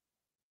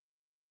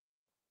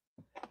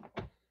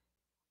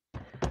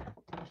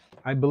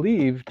 I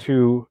believe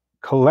to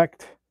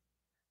collect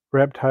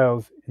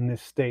reptiles in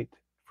this state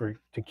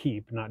to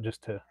keep, not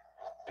just to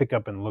pick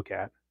up and look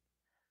at,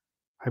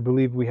 I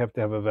believe we have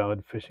to have a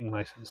valid fishing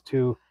license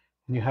too,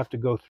 and you have to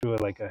go through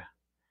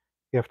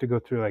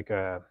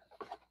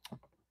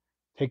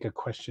take a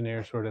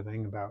questionnaire sort of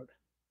thing about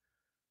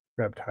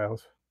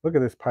reptiles. Look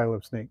at this pile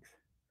of snakes.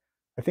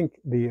 I think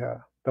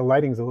the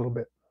lighting's a little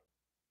bit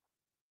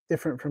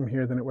different from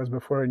here than it was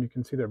before, and you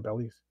can see their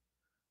bellies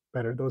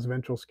better. Those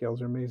ventral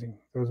scales are amazing.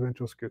 Those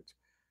ventral scutes.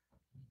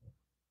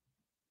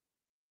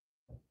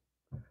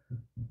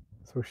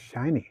 So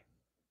shiny.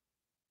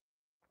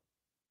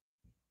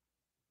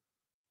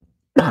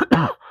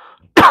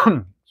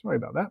 Sorry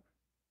about that.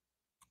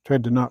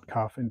 Tried to not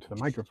cough into the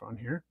microphone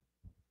here.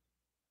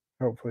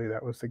 Hopefully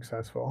that was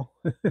successful.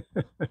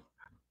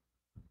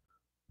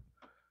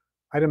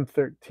 Item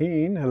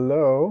 13,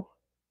 hello.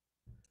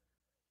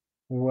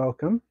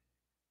 Welcome.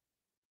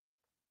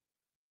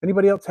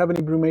 Anybody else have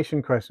any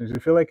brumation questions? I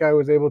feel like I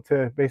was able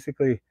to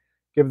basically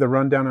give the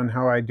rundown on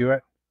how I do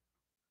it.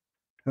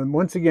 And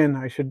once again,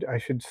 I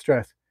should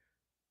stress,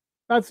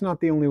 that's not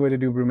the only way to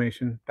do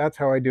brumation. That's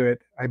how I do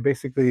it. I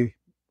basically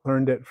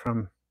learned it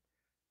from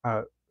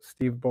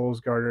Steve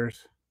Bowles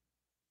Garter's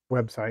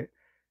website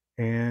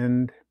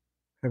and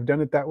have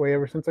done it that way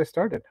ever since I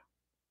started.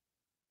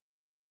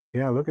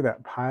 Yeah, look at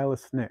that pile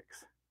of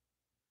snakes.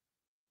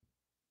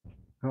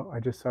 Oh, I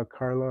just saw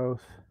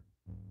Carlos.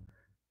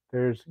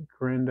 There's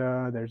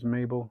Grinda. There's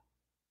Mabel.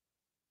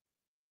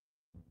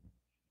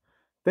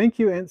 Thank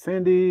you, Aunt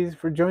Sandy's,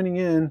 for joining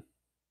in.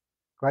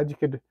 Glad you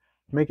could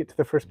make it to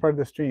the first part of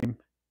the stream.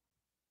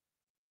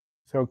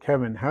 So,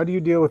 Kevin, how do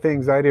you deal with the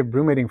anxiety of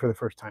brumating for the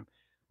first time?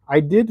 I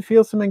did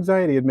feel some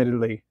anxiety,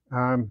 admittedly.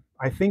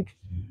 I think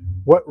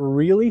what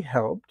really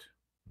helped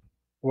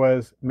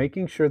was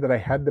making sure that I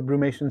had the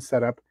brumation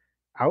set up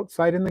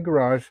outside in the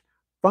garage,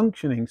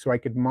 functioning so I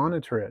could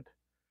monitor it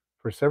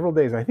for several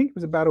days. I think it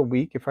was about a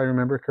week, if I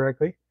remember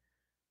correctly.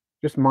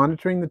 Just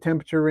monitoring the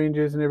temperature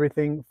ranges and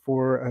everything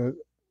for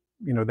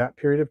that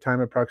period of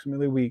time,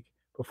 approximately a week,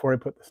 before I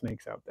put the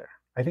snakes out there.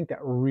 I think that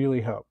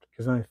really helped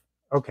because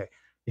okay,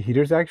 the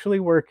heater's actually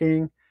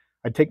working.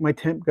 I'd take my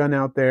temp gun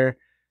out there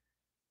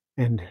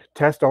and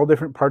test all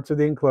different parts of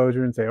the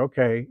enclosure and say,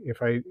 okay,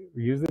 if I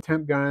use the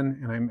temp gun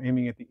and I'm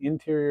aiming at the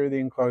interior of the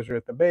enclosure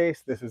at the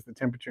base, this is the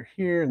temperature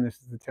here, and this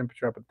is the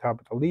temperature up at the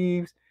top of the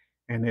leaves,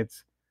 and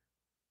it's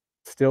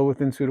still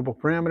within suitable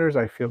parameters,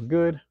 I feel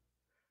good.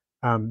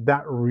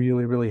 That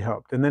really, really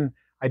helped. And then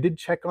I did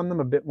check on them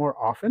a bit more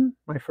often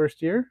my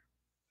first year,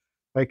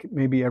 like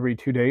maybe every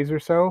 2 days or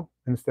so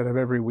instead of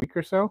every week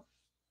or so.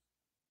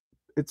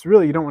 It's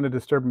really, you don't want to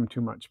disturb them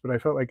too much, but I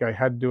felt like I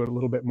had to do it a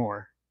little bit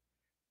more.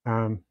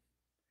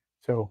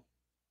 So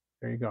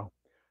there you go.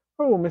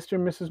 Oh, Mr.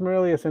 and Mrs.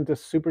 Morelia sent a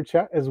super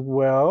chat as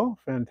well.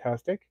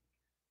 Fantastic.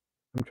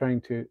 I'm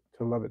trying to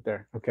love it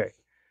there. Okay.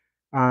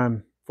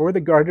 For the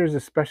garters,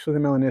 especially the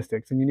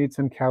melanistics, and you need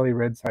some Cali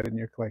red sided in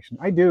your collection.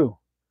 I do.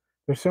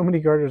 There's so many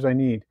garters I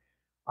need.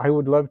 I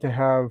would love to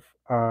have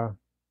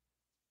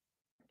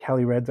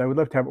Cali reds. I would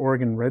love to have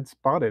Oregon red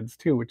spotteds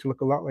too, which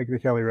look a lot like the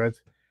Cali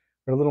reds,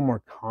 but a little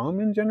more calm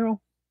in general.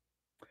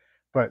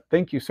 But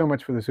thank you so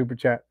much for the super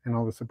chat and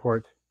all the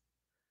support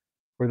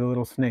for the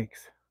little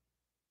snakes.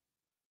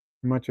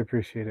 Much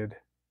appreciated.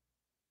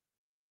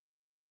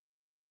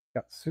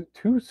 Got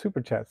 2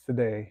 super chats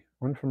today.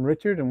 One from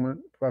Richard and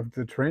one of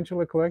the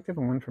Tarantula Collective,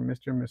 and one from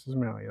Mr. and Mrs.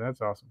 Melia.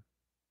 That's awesome.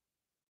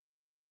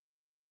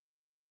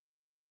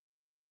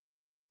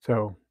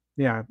 So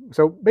yeah,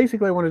 so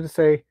basically I wanted to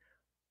say,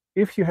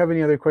 if you have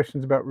any other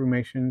questions about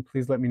brumation,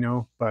 please let me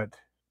know, but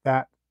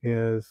that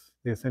is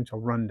the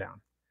essential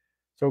rundown.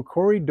 So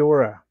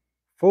Corydora,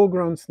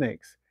 full-grown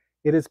snakes.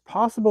 It is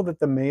possible that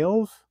the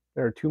males,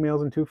 there are 2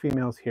 males and 2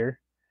 females here.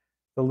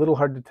 It's a little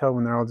hard to tell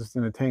when they're all just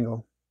in a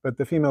tangle, but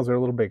the females are a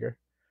little bigger.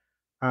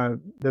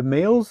 The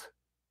males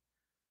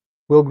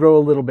will grow a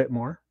little bit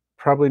more,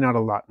 probably not a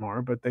lot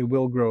more, but they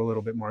will grow a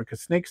little bit more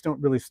because snakes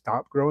don't really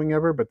stop growing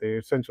ever, but they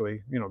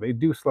essentially, they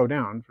do slow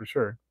down for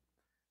sure.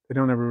 They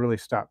don't ever really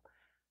stop.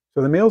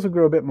 So the males will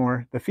grow a bit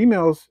more. The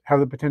females have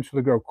the potential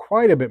to grow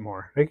quite a bit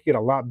more. They could get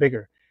a lot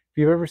bigger. If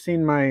you've ever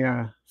seen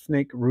my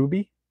snake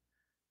Ruby,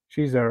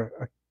 she's a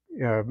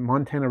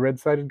Montana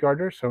red-sided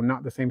garter, so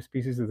not the same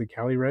species as the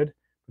Cali red.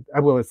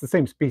 Well, it's the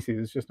same species,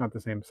 it's just not the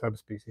same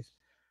subspecies.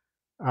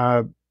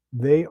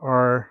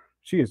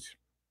 She is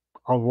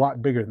a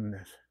lot bigger than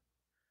this.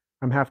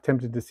 I'm half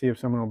tempted to see if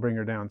someone will bring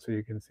her down so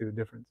you can see the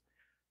difference.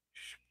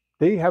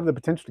 They have the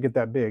potential to get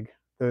that big.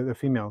 The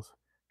females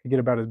could get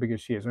about as big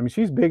as she is. I mean,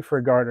 she's big for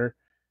a garter.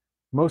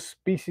 Most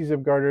species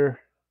of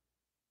garter,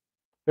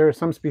 there are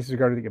some species of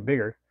garter that get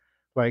bigger,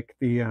 like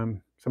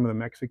some of the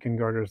Mexican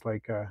garters,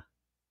 like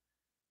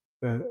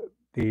the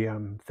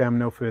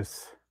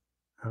Thamnophis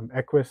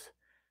equus.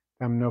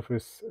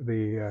 Thamnophis,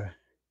 the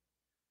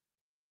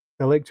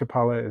Lake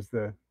Chapala is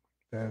the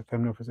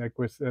Thamnophis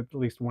equus. At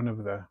least one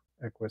of the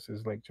equus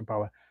is Lake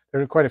Chapala.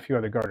 There are quite a few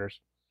other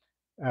garters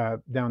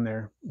down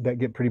there that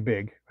get pretty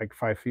big, like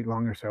 5 feet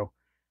long or so.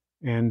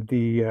 And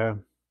the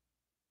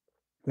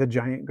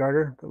giant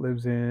garter that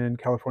lives in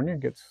California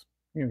gets,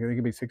 they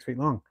could be 6 feet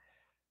long.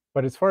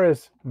 But as far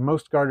as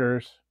most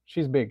garters,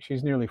 she's big.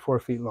 She's nearly 4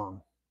 feet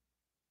long.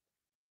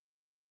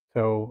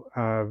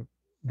 So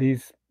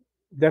these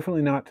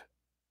definitely not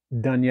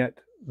done yet.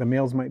 The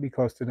males might be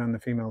close to done. The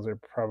females are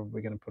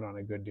probably going to put on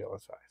a good deal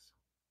of size.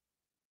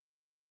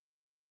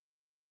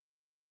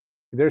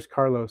 There's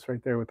Carlos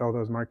right there with all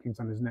those markings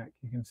on his neck.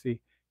 You can see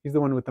he's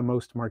the one with the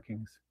most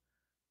markings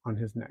on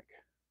his neck.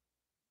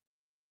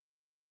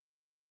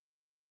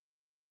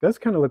 Does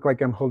kind of look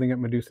like I'm holding up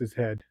Medusa's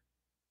head,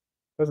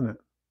 doesn't it?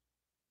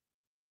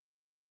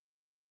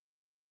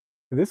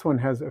 This one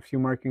has a few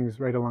markings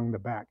right along the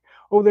back.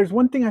 Oh, there's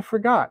one thing I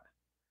forgot.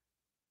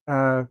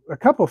 A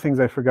couple things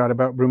I forgot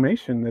about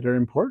brumation that are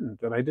important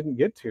that I didn't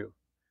get to.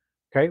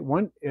 Okay,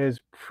 one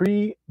is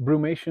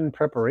pre-brumation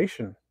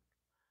preparation.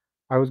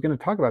 I was going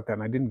to talk about that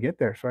and I didn't get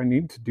there, so I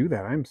need to do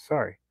that. I'm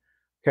sorry.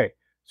 Okay,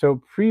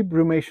 so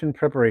pre-brumation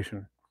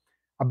preparation.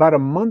 About a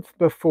month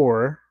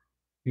before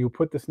you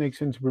put the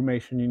snakes into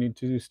brumation, you need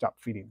to stop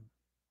feeding them.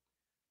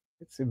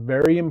 It's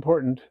very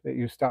important that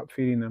you stop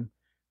feeding them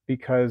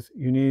because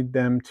you need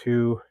them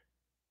to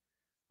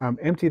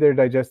empty their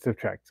digestive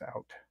tracts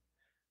out.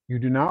 You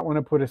do not want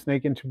to put a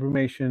snake into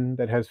brumation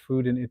that has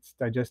food in its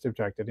digestive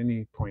tract at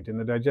any point in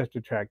the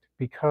digestive tract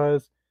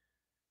because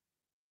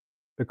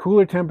the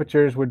cooler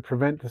temperatures would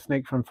prevent the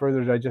snake from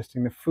further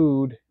digesting the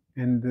food,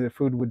 and the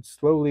food would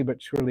slowly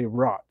but surely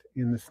rot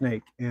in the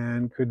snake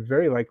and could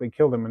very likely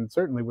kill them and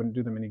certainly wouldn't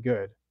do them any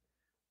good,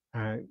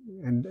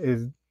 and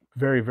is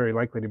very, very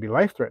likely to be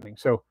life-threatening.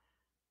 So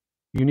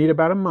you need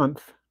about a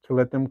month to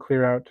let them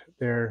clear out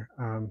their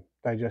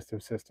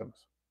digestive systems.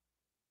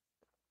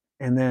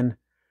 And then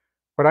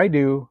what I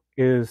do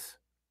is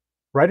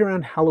right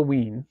around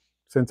Halloween,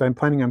 since I'm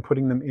planning on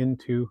putting them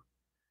into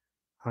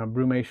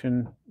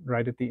brumation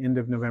right at the end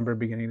of November,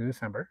 beginning of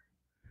December,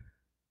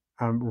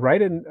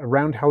 right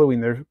around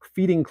Halloween, they're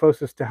feeding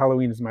closest to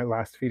Halloween is my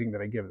last feeding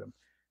that I give them.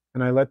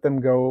 And I let them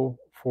go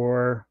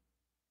for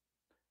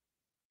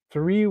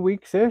 3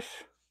 weeks-ish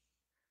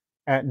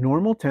at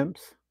normal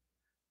temps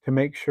to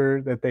make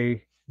sure that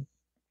they,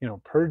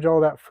 purge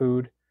all that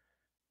food.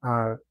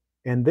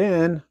 And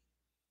then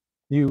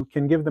you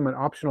can give them an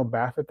optional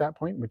bath at that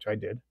point, which I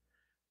did.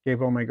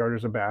 Gave all my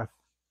garters a bath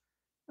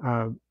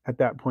at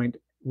that point,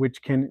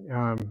 which can,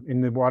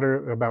 in the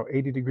water, about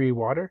 80-degree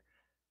water,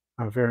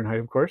 Fahrenheit,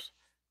 of course,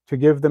 to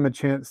give them a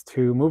chance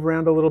to move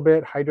around a little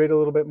bit, hydrate a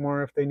little bit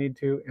more if they need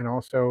to, and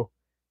also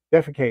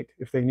defecate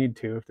if they need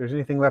to. If there's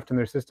anything left in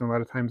their system, a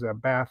lot of times a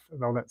bath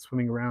and all that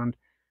swimming around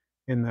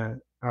in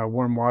the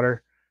warm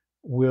water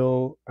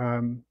will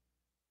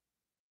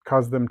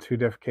cause them to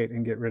defecate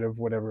and get rid of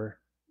whatever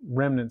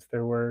remnants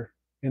there were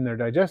in their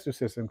digestive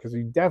system, because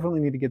you definitely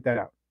need to get that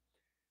out.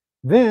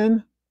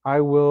 Then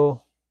I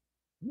will,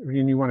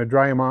 and you want to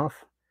dry them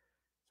off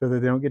so that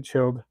they don't get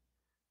chilled.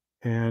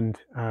 And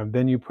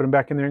then you put them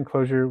back in their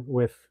enclosure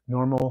with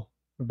normal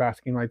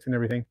basking lights and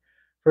everything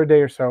for a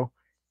day or so.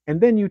 And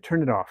then you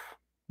turn it off.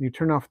 You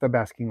turn off the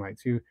basking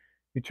lights. You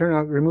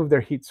remove their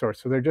heat source.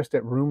 So they're just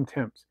at room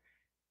temps.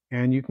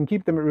 And you can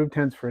keep them at room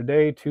temps for a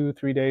day, 2,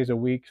 3 days, a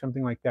week,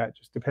 something like that,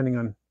 just depending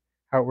on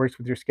how it works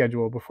with your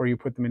schedule before you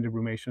put them into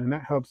brumation. And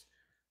that helps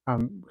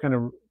kind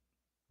of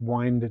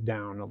wind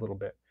down a little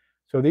bit.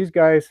 So these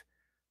guys,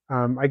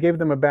 I gave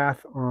them a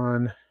bath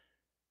on,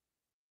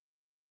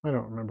 I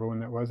don't remember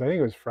when that was. I think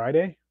it was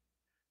Friday.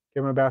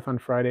 Gave them a bath on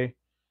Friday.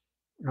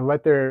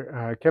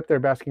 I kept their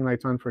basking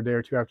lights on for a day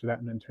or two after that,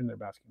 and then turned their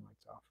basking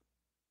lights off.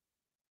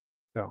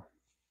 So,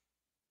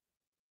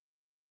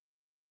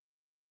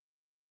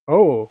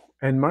 oh,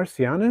 and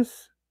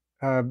Marcianus,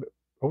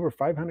 over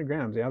 500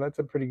 grams. Yeah, that's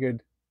a pretty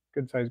good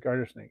sized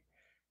garter snake.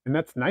 And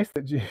that's nice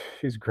that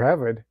she's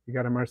gravid. You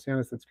got a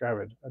Marcianus that's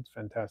gravid. That's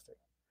fantastic.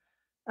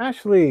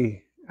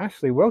 Ashley,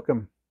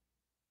 welcome.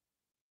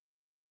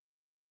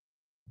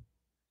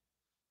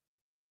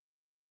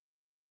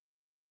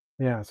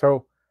 Yeah,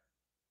 so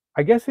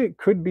I guess it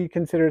could be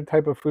considered a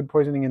type of food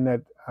poisoning in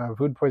that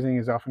food poisoning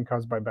is often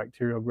caused by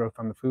bacterial growth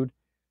on the food.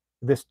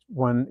 This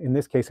one, in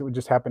this case, it would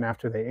just happen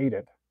after they ate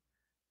it,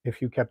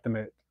 if you kept them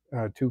at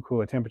too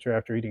cool a temperature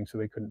after eating so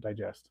they couldn't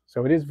digest.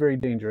 So it is very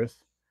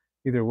dangerous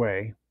either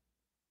way.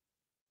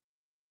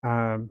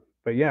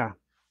 But yeah,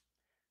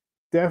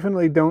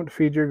 definitely don't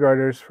feed your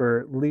garters for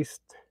at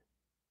least,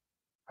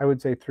 I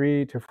would say,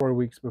 3 to 4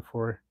 weeks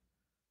before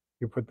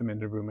you put them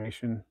into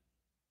brumation.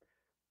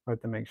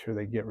 Let them make sure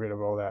they get rid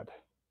of all that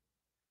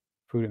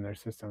food in their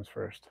systems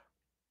first.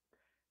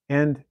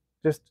 And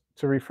just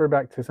to refer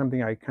back to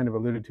something I kind of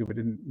alluded to but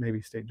didn't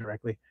maybe state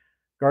directly,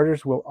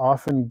 garters will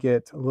often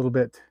get a little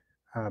bit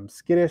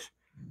skittish,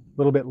 a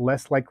little bit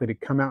less likely to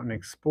come out and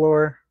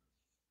explore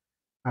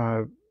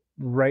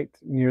right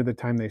near the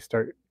time they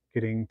start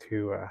getting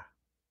to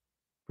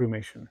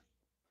brumation.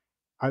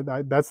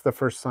 That's the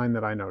first sign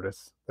that I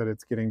notice that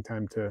it's getting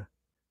time to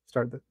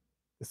start the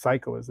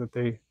cycle, is that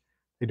they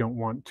don't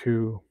want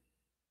to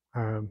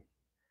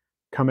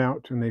come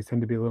out, and they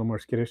tend to be a little more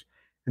skittish.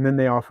 And then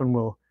they often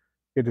will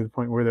get to the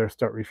point where they'll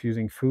start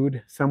refusing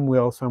food. Some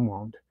will, some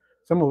won't.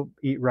 Some will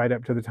eat right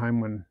up to the time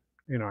when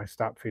I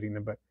stop feeding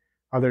them, but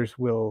others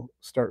will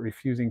start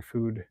refusing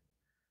food.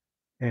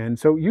 And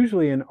so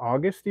usually in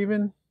August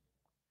even,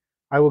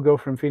 I will go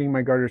from feeding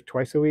my garters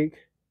twice a week,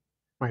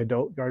 my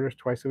adult garters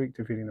twice a week,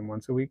 to feeding them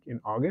once a week in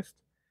August,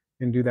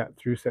 and do that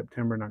through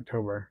September and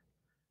October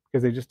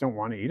because they just don't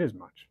want to eat as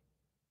much.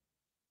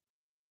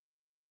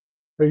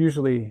 They're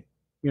usually,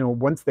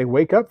 once they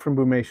wake up from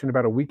brumation,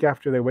 about a week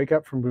after they wake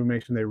up from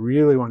brumation, they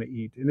really want to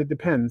eat. And it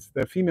depends.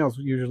 The females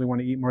usually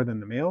want to eat more than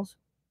the males.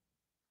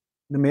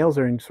 The males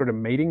are in sort of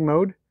mating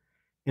mode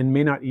and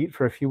may not eat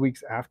for a few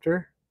weeks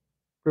after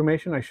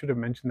brumation. I should have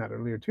mentioned that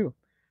earlier too.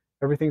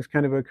 Everything's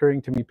kind of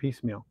occurring to me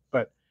piecemeal.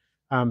 But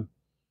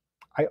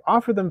I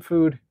offer them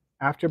food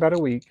after about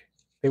a week.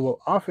 They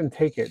will often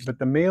take it, but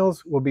the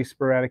males will be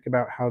sporadic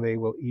about how they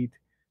will eat.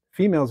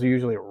 Females are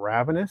usually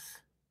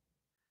ravenous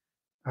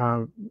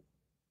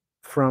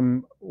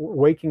from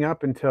waking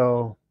up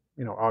until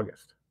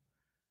August,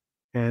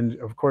 and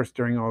of course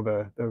during all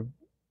the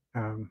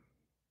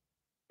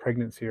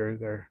pregnancy or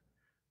their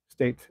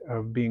state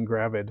of being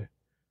gravid,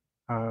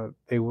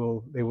 they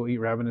will eat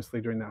ravenously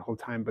during that whole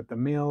time. But the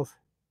males,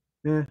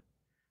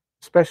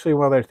 especially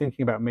while they're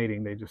thinking about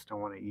mating, they just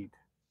don't want to eat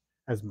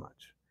as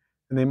much,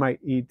 and they might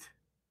eat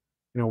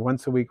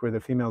once a week where the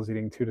female's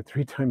eating 2 to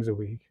 3 times a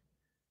week,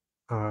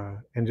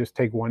 and just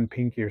take one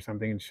pinky or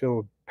something, and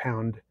she'll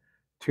pound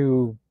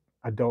 2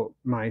 adult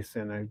mice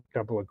and a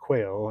couple of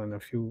quail and a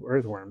few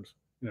earthworms,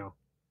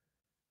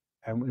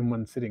 in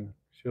one sitting.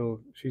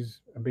 She's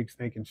a big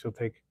snake and she'll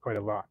take quite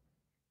a lot.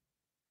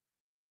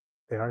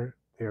 They are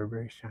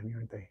very shiny,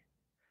 aren't they?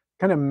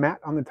 Kind of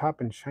matte on the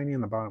top and shiny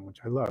on the bottom, which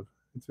I love.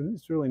 It's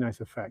a really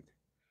nice effect.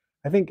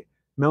 I think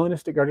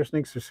melanistic garter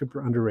snakes are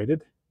super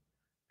underrated.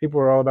 People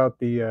are all about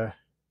the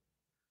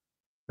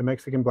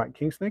Mexican black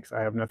king snakes.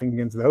 I have nothing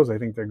against those. I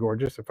think they're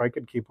gorgeous. If I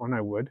could keep one,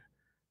 I would.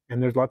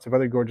 And there's lots of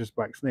other gorgeous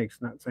black snakes,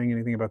 not saying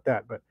anything about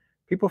that, but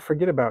people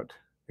forget about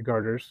the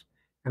garters.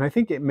 And I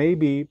think it may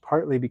be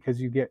partly because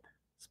you get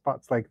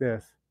spots like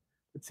this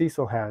that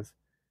Cecil has.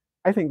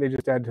 I think they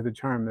just add to the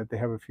charm that they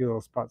have a few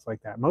little spots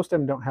like that. Most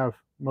of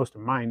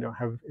mine don't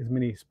have as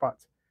many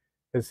spots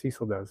as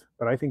Cecil does,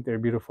 but I think they're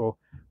beautiful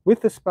with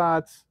the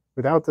spots,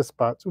 without the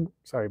spots. Ooh,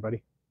 sorry,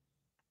 buddy.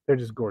 They're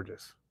just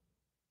gorgeous.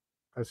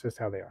 That's just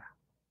how they are.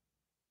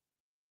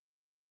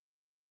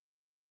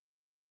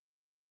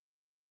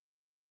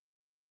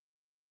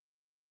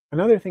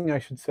 Another thing I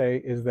should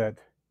say is that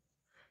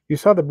you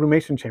saw the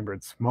brumation chamber.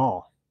 It's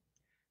small,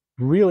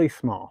 really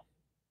small,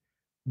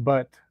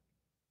 but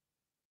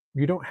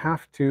you don't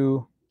have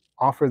to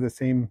offer the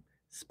same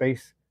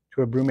space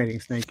to a brumating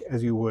snake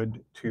as you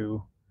would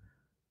to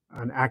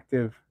an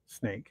active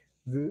snake.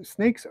 The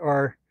snakes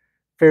are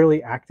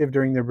fairly active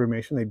during their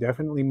brumation. They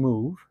definitely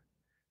move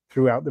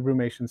throughout the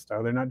brumation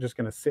style. They're not just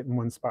going to sit in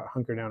one spot,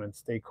 hunker down, and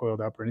stay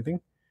coiled up or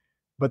anything,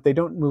 but they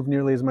don't move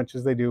nearly as much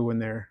as they do when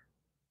they're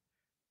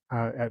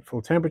at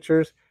full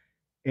temperatures.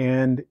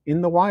 And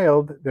in the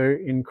wild, they're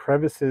in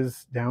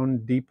crevices down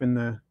deep in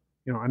the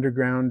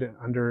underground,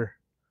 under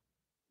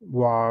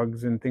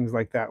logs and things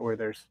like that, where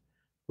there's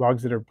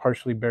logs that are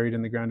partially buried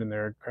in the ground and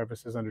there are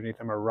crevices underneath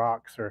them, or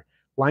rocks, or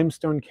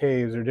limestone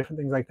caves, or different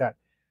things like that.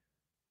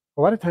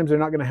 A lot of times they're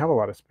not going to have a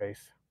lot of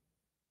space.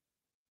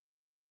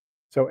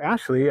 So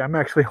Ashley, I'm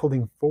actually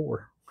holding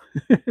 4.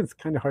 It's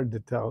kind of hard to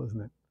tell,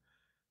 isn't it?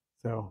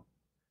 So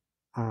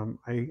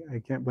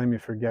I can't blame you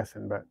for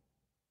guessing, but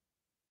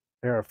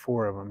there are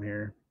 4 of them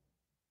here.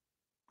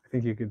 I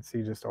think you could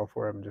see just all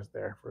 4 of them just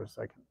there for a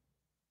second.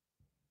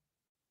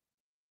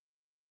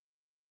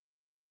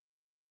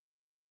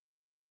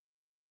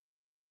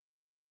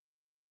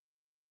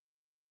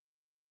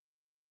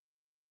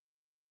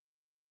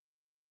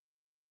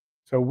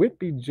 So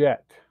Whitby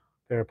Jet,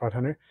 theropod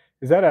hunter,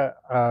 is that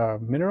a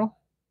mineral?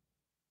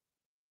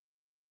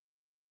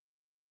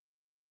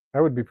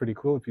 That would be pretty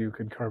cool if you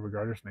could carve a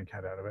garter snake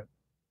head out of it.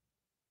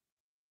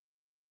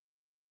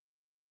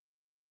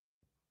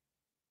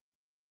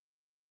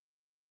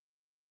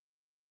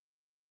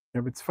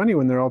 Yeah, but it's funny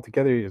when they're all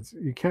together,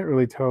 you can't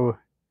really tell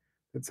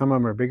that some of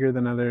them are bigger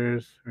than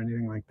others or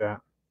anything like that,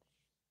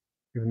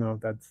 even though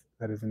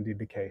that is indeed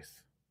the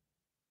case.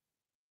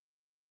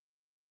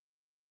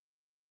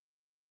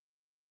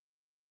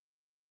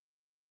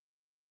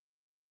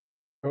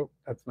 Oh,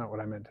 that's not what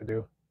I meant to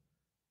do.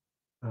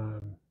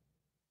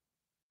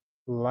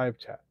 Live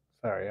chat.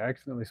 Sorry, I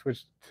accidentally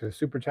switched to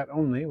super chat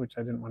only, which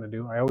I didn't want to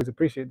do. I always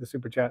appreciate the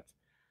super chats,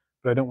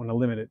 but I don't want to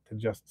limit it to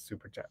just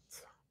super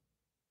chats.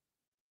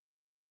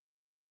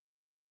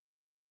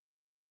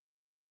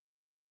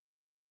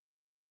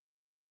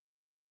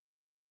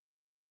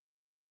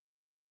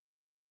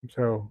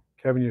 So,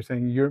 Kevin, you're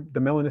saying the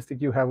melanistic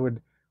you have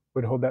would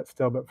hold that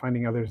still, but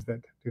finding others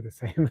that do the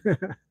same.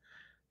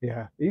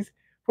 Yeah,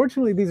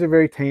 fortunately these are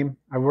very tame.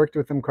 I've worked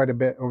with them quite a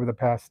bit over the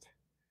past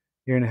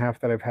year and a half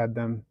that I've had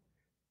them.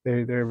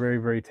 They're very,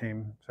 very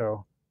tame.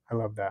 So I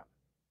love that.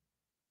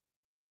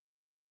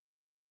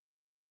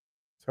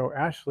 So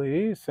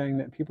Ashley is saying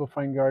that people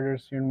find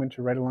garters here in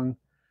winter right along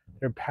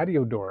their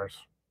patio doors.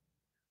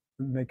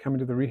 And they come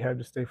into the rehab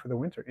to stay for the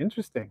winter.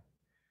 Interesting.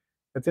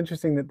 That's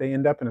interesting that they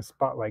end up in a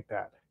spot like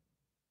that.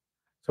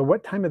 So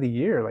what time of the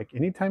year? Like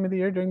any time of the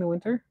year during the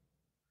winter?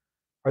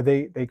 Are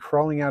they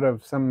crawling out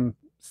of some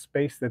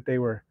space that they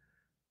were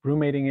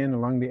brumating in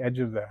along the edge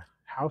of the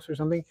house or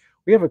something?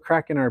 We have a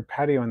crack in our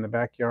patio in the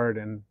backyard,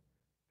 and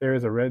there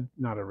is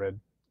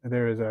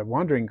there is a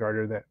wandering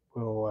garter that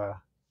will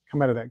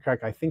come out of that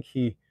crack. I think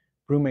he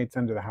brumates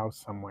under the house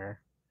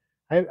somewhere.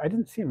 I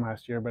didn't see him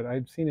last year, but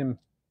I'd seen him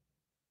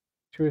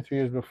 2 or 3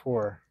 years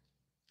before,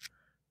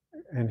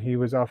 and he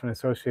was often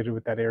associated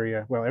with that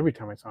area. Well, every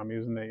time I saw him, he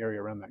was in the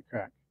area around that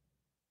crack.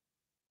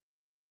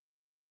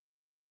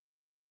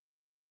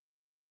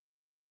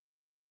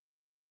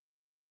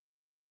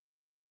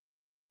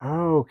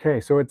 Oh,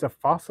 okay, so it's a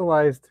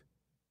fossilized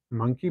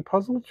monkey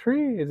puzzle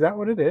tree? Is that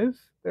what it is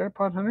there,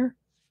 Pod Hunter?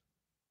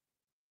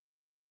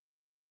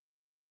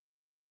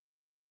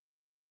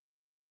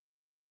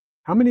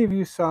 How many of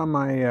you saw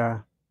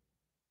my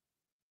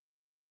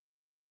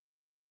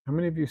how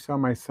many of you saw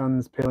my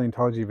son's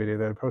paleontology video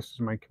that I posted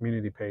to my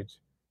community page?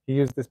 He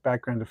used this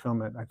background to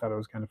film it. I thought it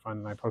was kind of fun,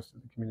 and I posted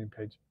it to the community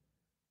page.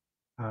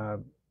 Uh,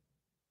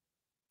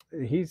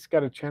 he's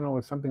got a channel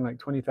with something like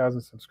 20,000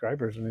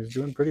 subscribers, and he's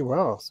doing pretty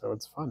well, so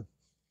it's fun.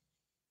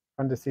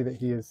 Fun to see that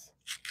he is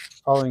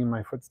following in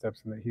my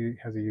footsteps and that he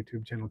has a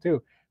YouTube channel too.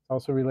 It's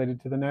also related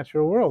to the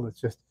natural world.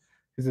 It's just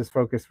his is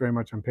focused very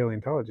much on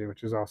paleontology,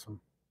 which is awesome.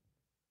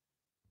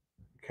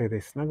 Okay,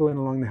 they snuggle in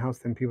along the house,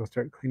 then people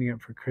start cleaning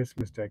up for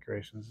Christmas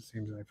decorations, it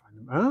seems, and I find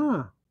them.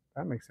 Ah,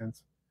 that makes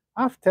sense.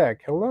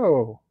 Aftek,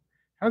 hello.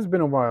 Has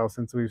been a while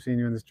since we've seen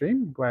you in the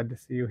stream. Glad to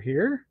see you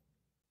here.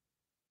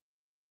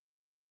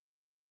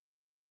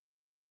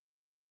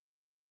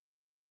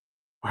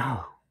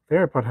 Wow,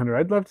 theropod hunter.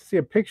 I'd love to see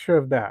a picture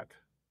of that,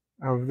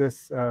 of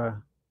this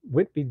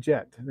Whitby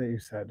jet that you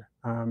said.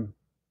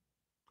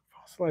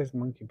 Fossilized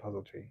monkey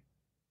puzzle tree.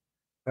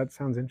 That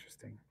sounds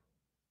interesting.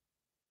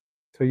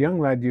 So, young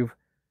lad, you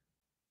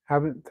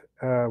haven't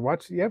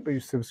watched it yet, but you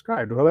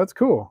subscribed. Well, that's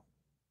cool.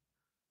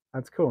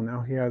 That's cool.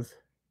 Now he has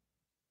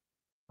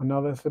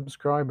another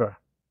subscriber.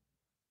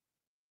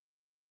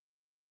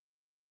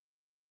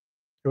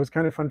 It was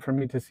kind of fun for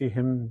me to see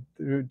him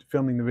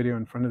filming the video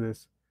in front of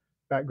this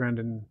background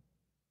and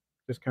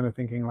just kind of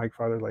thinking like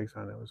father, like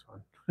son. It was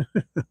fun.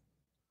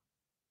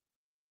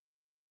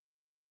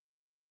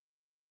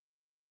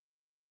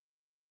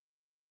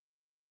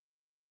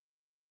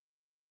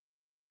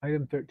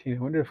 Item 13. I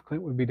wonder if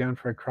Clint would be down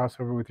for a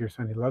crossover with your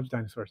son. He loves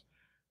dinosaurs.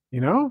 You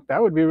know,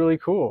 that would be really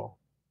cool.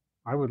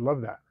 I would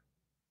love that.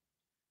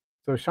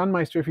 So Sean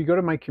Meister, if you go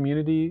to my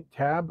community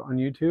tab on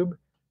YouTube,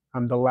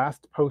 the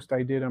last post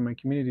I did on my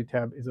community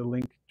tab is a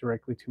link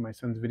directly to my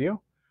son's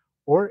video.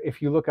 Or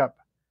if you look up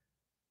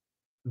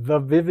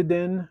the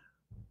Vividen,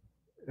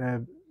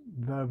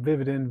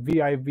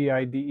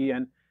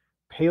 Vividen,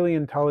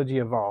 Paleontology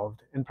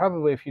Evolved, and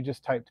probably if you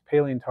just typed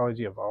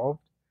Paleontology Evolved,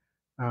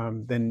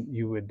 then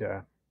you would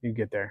you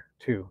get there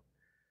too.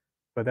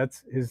 But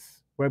that's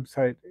his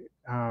website.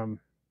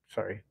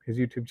 Sorry, his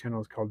YouTube channel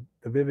is called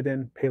The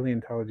Vividen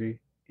Paleontology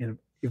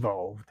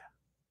Evolved.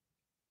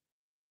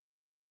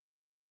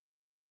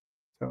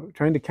 So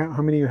trying to count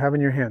how many you have in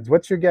your hands.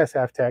 What's your guess,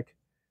 Aftek?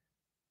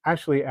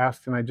 Ashley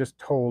asked, and I just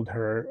told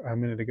her a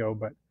minute ago,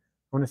 but I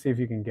want to see if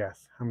you can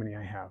guess how many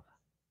I have.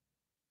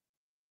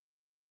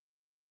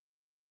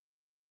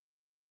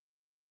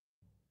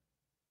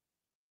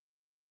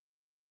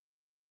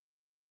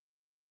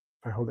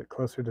 If I hold it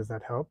closer, does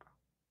that help?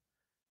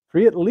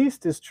 3 at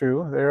least is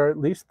true. There are at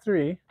least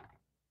 3.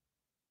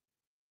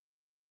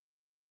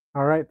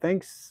 All right,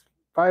 thanks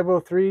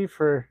 503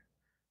 for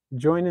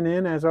joining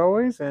in as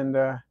always, and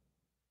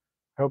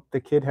hope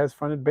the kid has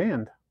fun at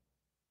band.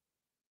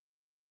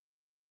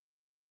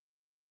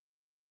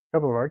 A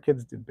couple of our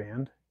kids did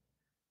band.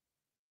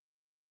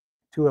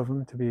 2 of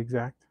them to be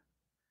exact.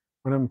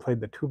 One of them played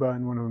the tuba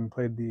and one of them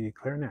played the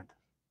clarinet.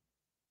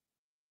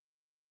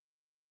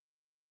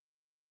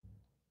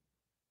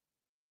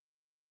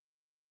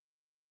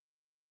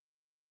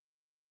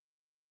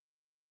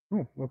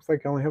 Oh, looks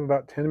like I only have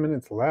about 10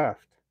 minutes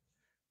left.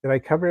 Did I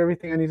cover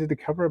everything I needed to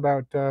cover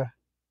about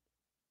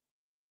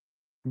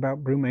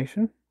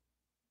brumation?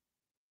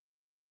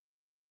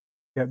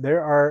 Yeah,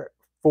 there are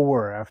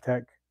 4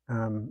 Avtech.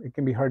 It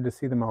can be hard to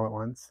see them all at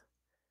once.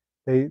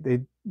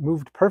 They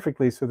moved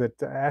perfectly so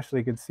that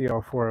Ashley could see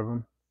all 4 of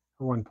them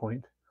at one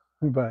point,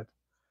 but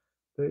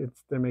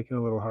they're making it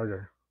a little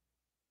harder.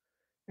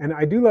 And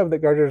I do love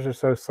that garters are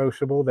so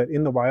sociable that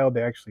in the wild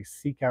they actually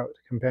seek out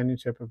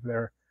companionship of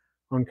their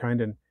own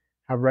kind and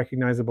have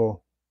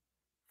recognizable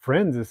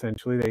friends.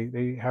 Essentially,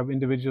 they have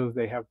individuals,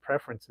 they have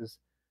preferences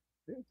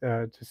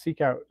to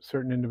seek out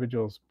certain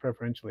individuals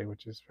preferentially,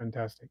 which is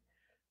fantastic.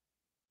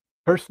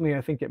 Personally,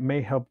 I think it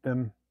may help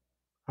them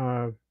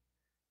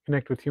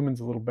connect with humans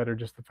a little better,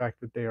 just the fact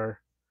that they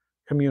are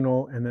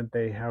communal and that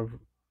they have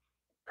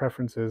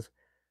preferences.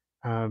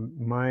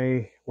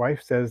 My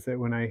wife says that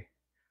when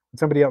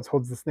somebody else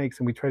holds the snakes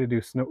and we try to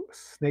do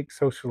snake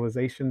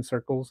socialization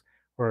circles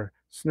or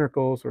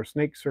snirkles or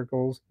snake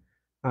circles,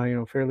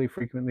 fairly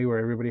frequently, where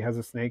everybody has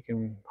a snake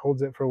and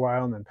holds it for a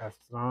while and then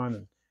passes it on,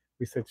 and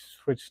we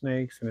switch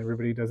snakes and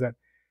everybody does that.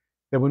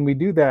 That when we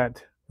do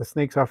that, the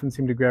snakes often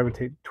seem to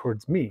gravitate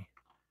towards me.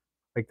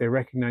 like they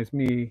recognize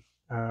me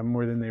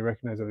more than they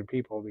recognize other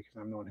people because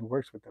I'm the one who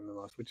works with them the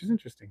most, which is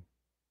interesting.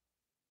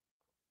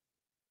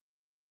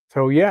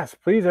 So yes,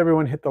 please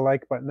everyone hit the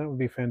like button. That would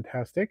be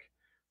fantastic.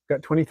 We've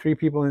got 23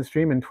 people in the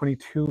stream and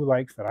 22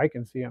 likes that I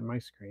can see on my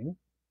screen.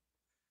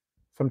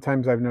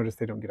 Sometimes I've noticed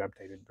they don't get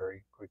updated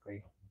very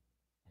quickly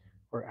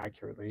or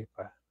accurately,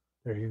 but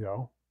there you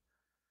go.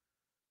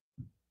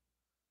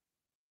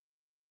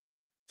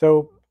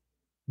 So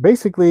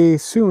basically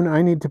soon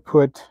I need to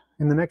put,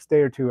 in the next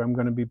day or two, I'm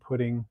going to be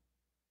putting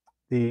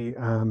the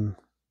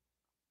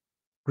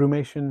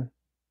brumation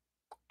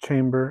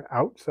chamber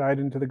outside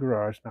into the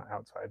garage, not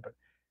outside, but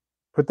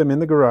put them in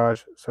the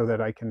garage so that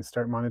I can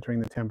start monitoring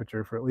the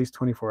temperature for at least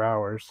 24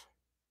 hours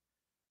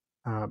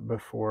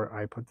before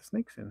I put the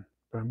snakes in.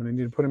 But I'm going to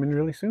need to put them in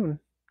really soon.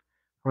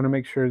 I want to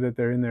make sure that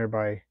they're in there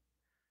by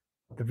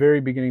the very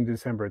beginning of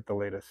December at the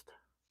latest.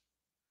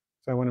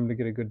 So I want them to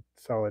get a good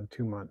solid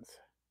 2 months.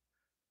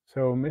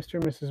 So Mr.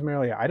 and Mrs.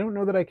 Merrill, I don't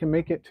know that I can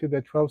make it to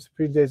the 12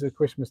 Supreme Days of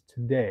Christmas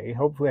today.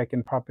 Hopefully I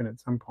can pop in at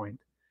some point.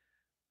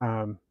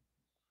 But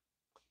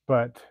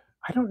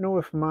I don't know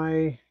if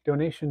my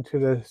donation to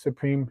the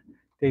Supreme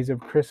Days of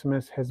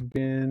Christmas has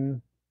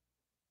been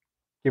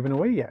given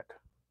away yet.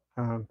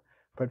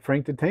 But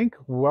Frank the Tank,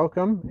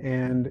 welcome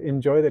and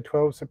enjoy the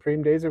 12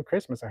 Supreme Days of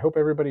Christmas. I hope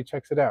everybody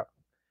checks it out.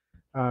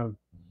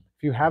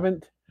 If you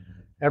haven't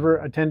ever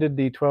attended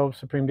the 12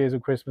 Supreme Days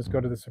of Christmas,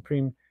 go to the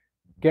Supreme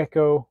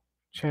Gecko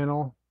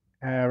channel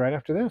right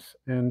after this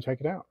and check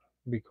it out.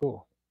 It'd be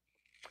cool.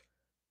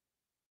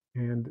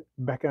 And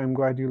Becca, I'm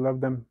glad you love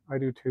them. I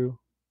do too.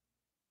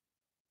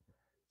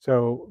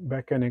 So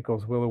Becca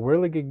Nichols, will the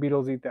whirligig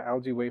beetles eat the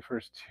algae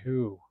wafers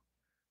too?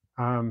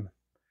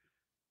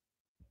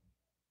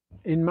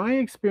 In my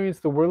experience,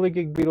 the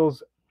whirligig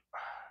beetles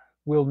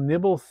will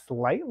nibble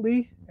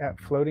slightly at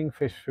floating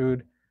fish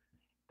food.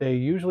 They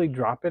usually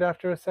drop it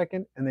after a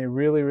second, and they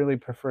really, really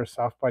prefer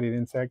soft-bodied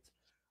insects.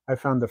 I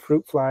found the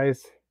fruit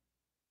flies,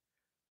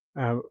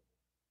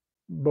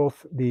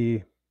 both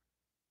the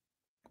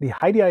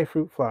Heidi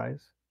fruit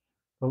flies,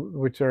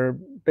 which are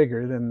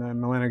bigger than the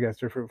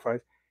melanogaster fruit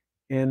flies,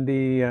 and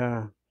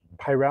the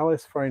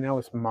Pyralis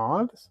farinalis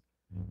moths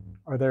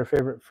are their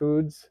favorite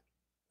foods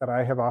that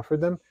I have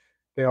offered them.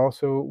 They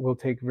also will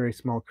take very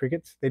small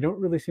crickets. They don't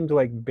really seem to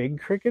like big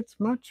crickets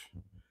much.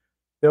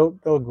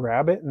 They'll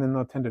grab it and then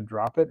they'll tend to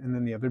drop it, and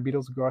then the other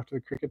beetles go after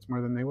the crickets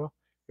more than they will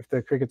if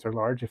the crickets are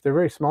large. If they're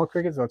very small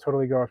crickets, they'll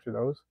totally go after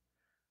those.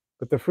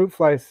 But the fruit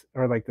flies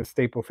are like the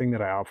staple thing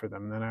that I offer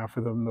them. And then I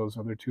offer them those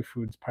other two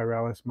foods,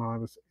 Pyralis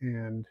moths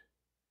and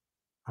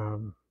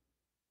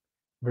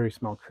very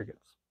small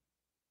crickets.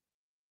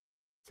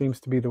 Seems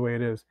to be the way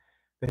it is.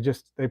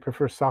 They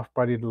prefer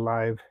soft-bodied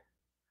live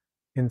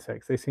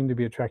insects. They seem to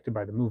be attracted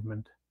by the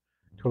movement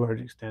to a large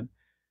extent.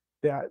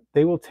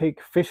 They will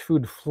take fish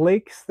food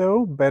flakes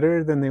though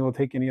better than they will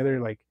take any other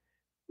like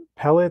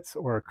pellets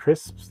or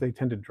crisps. They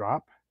tend to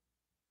drop.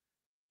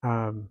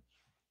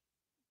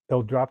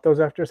 They'll drop those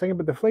after a second,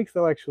 but the flakes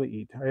they'll actually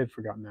eat. I had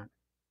forgotten that.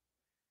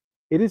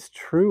 It is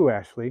true,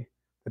 Ashley.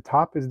 The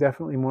top is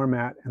definitely more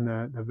matte, and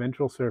the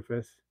ventral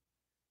surface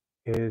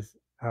is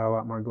a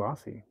lot more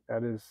glossy.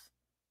 That is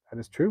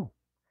true.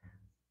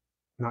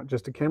 Not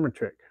just a camera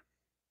trick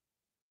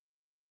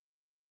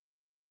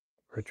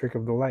or a trick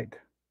of the light.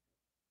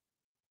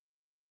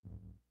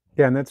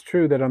 Yeah, and that's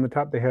true that on the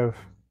top they have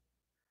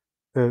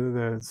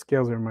the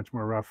scales are much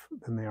more rough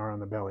than they are on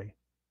the belly.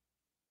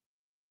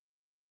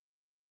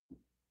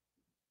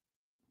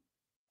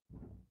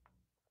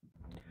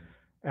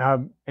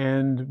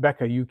 And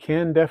Becca, you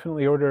can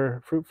definitely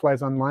order fruit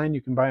flies online.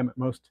 You can buy them at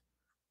most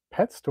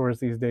pet stores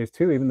these days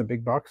too. Even the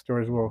big box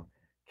stores will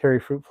carry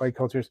fruit fly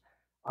cultures.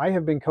 I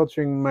have been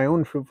culturing my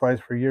own fruit flies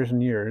for years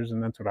and years,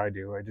 and that's what I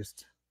do.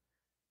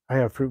 I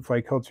have fruit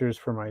fly cultures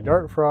for my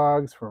dart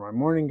frogs, for my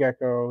mourning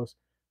geckos,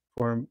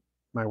 for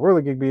my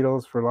whirligig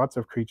beetles, for lots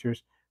of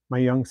creatures, my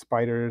young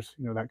spiders,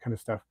 that kind of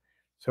stuff.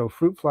 So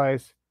fruit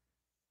flies,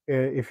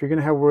 if you're going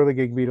to have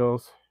whirligig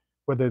beetles,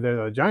 whether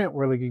they're the giant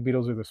whirligig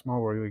beetles or the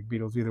small whirligig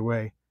beetles, either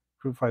way,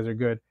 fruit flies are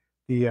good.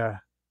 The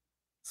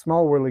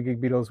small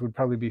whirligig beetles would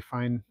probably be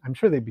fine. I'm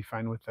sure they'd be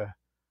fine with the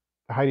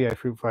Heidi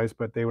fruit flies,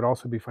 but they would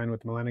also be fine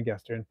with the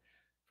melanogaster. And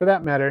for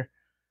that matter,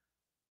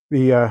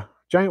 the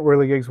giant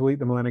whirligigs will eat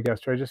the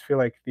melanogaster. I just feel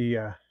like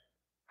the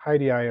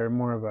Heidi are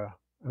more of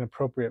an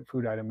appropriate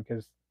food item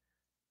because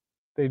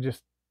they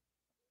just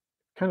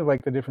kind of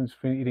like the difference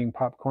between eating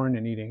popcorn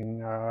and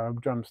eating a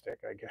drumstick,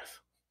 I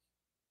guess.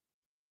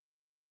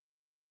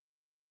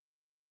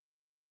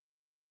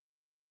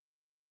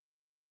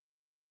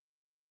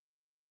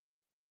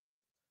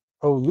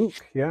 Oh,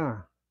 Luke,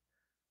 yeah.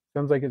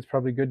 Sounds like it's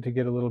probably good to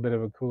get a little bit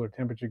of a cooler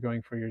temperature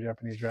going for your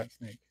Japanese rat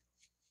snake.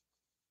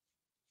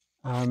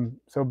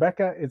 So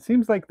Becca, it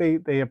seems like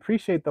they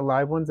appreciate the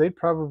live ones. They'd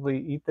probably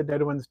eat the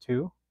dead ones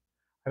too.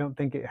 I don't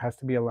think it has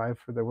to be alive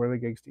for the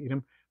whirligigs to eat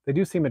them. They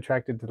do seem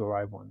attracted to the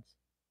live ones.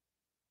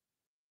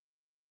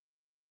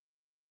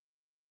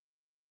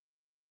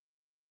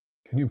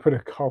 Can you put a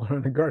collar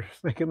on a garter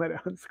snake and let it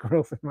hunt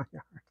squirrels in my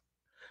yard?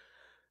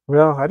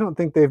 Well, I don't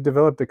think they've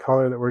developed a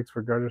collar that works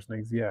for garter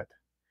snakes yet.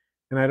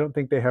 And I don't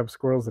think they have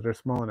squirrels that are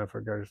small enough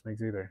for garter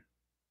snakes either.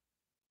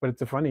 But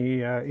it's a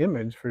funny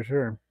image for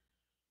sure.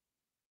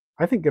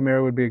 I think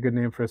Gamera would be a good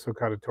name for a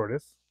sulcata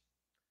tortoise.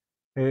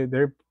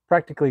 They're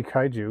practically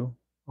kaiju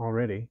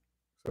already,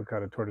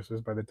 sulcata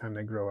tortoises, by the time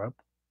they grow up.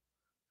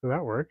 So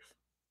that works.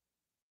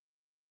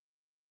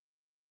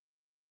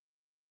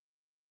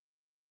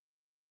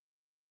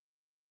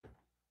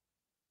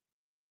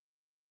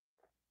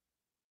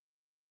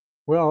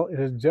 Well, it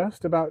is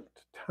just about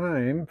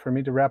time for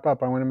me to wrap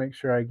up. I want to make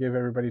sure I give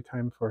everybody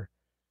time for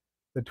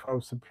the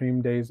 12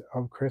 supreme days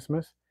of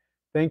Christmas.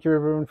 Thank you,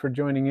 everyone, for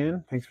joining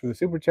in. Thanks for the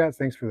super chats.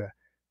 Thanks for the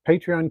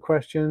Patreon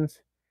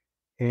questions.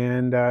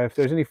 And if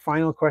there's any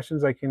final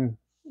questions I can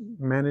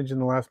manage in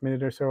the last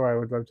minute or so, I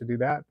would love to do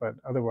that. But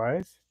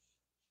otherwise,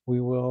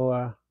 we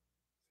will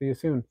see you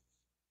soon.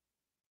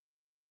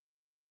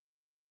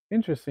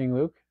 Interesting,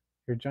 Luke.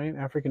 Your giant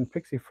African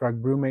pixie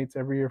frog brumates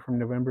every year from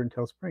November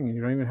until spring, and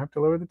you don't even have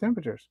to lower the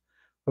temperatures.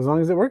 As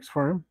long as it works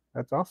for him,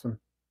 that's awesome.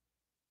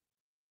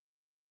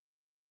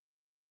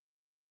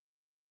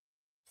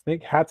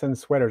 Snake hats and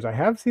sweaters. I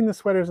have seen the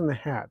sweaters and the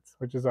hats,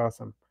 which is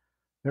awesome.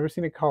 Never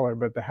seen a collar,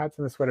 but the hats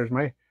and the sweaters.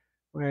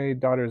 My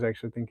daughter is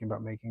actually thinking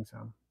about making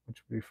some, which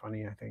would be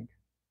funny, I think.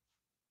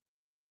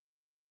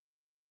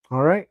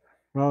 All right.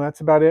 Well, that's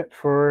about it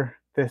for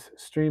this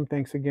stream.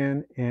 Thanks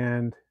again,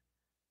 and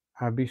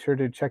be sure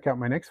to check out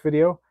my next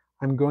video.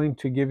 I'm going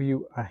to give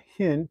you a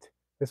hint.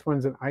 This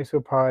one's an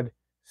isopod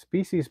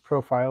species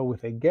profile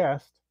with a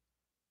guest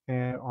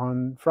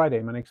on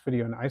Friday, my next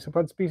video, an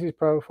isopod species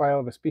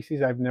profile of a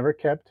species I've never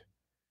kept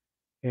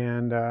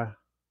and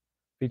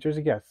features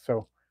a guest.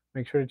 So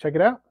make sure to check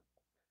it out.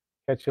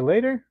 Catch you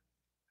later.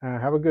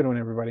 Have a good one,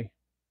 everybody.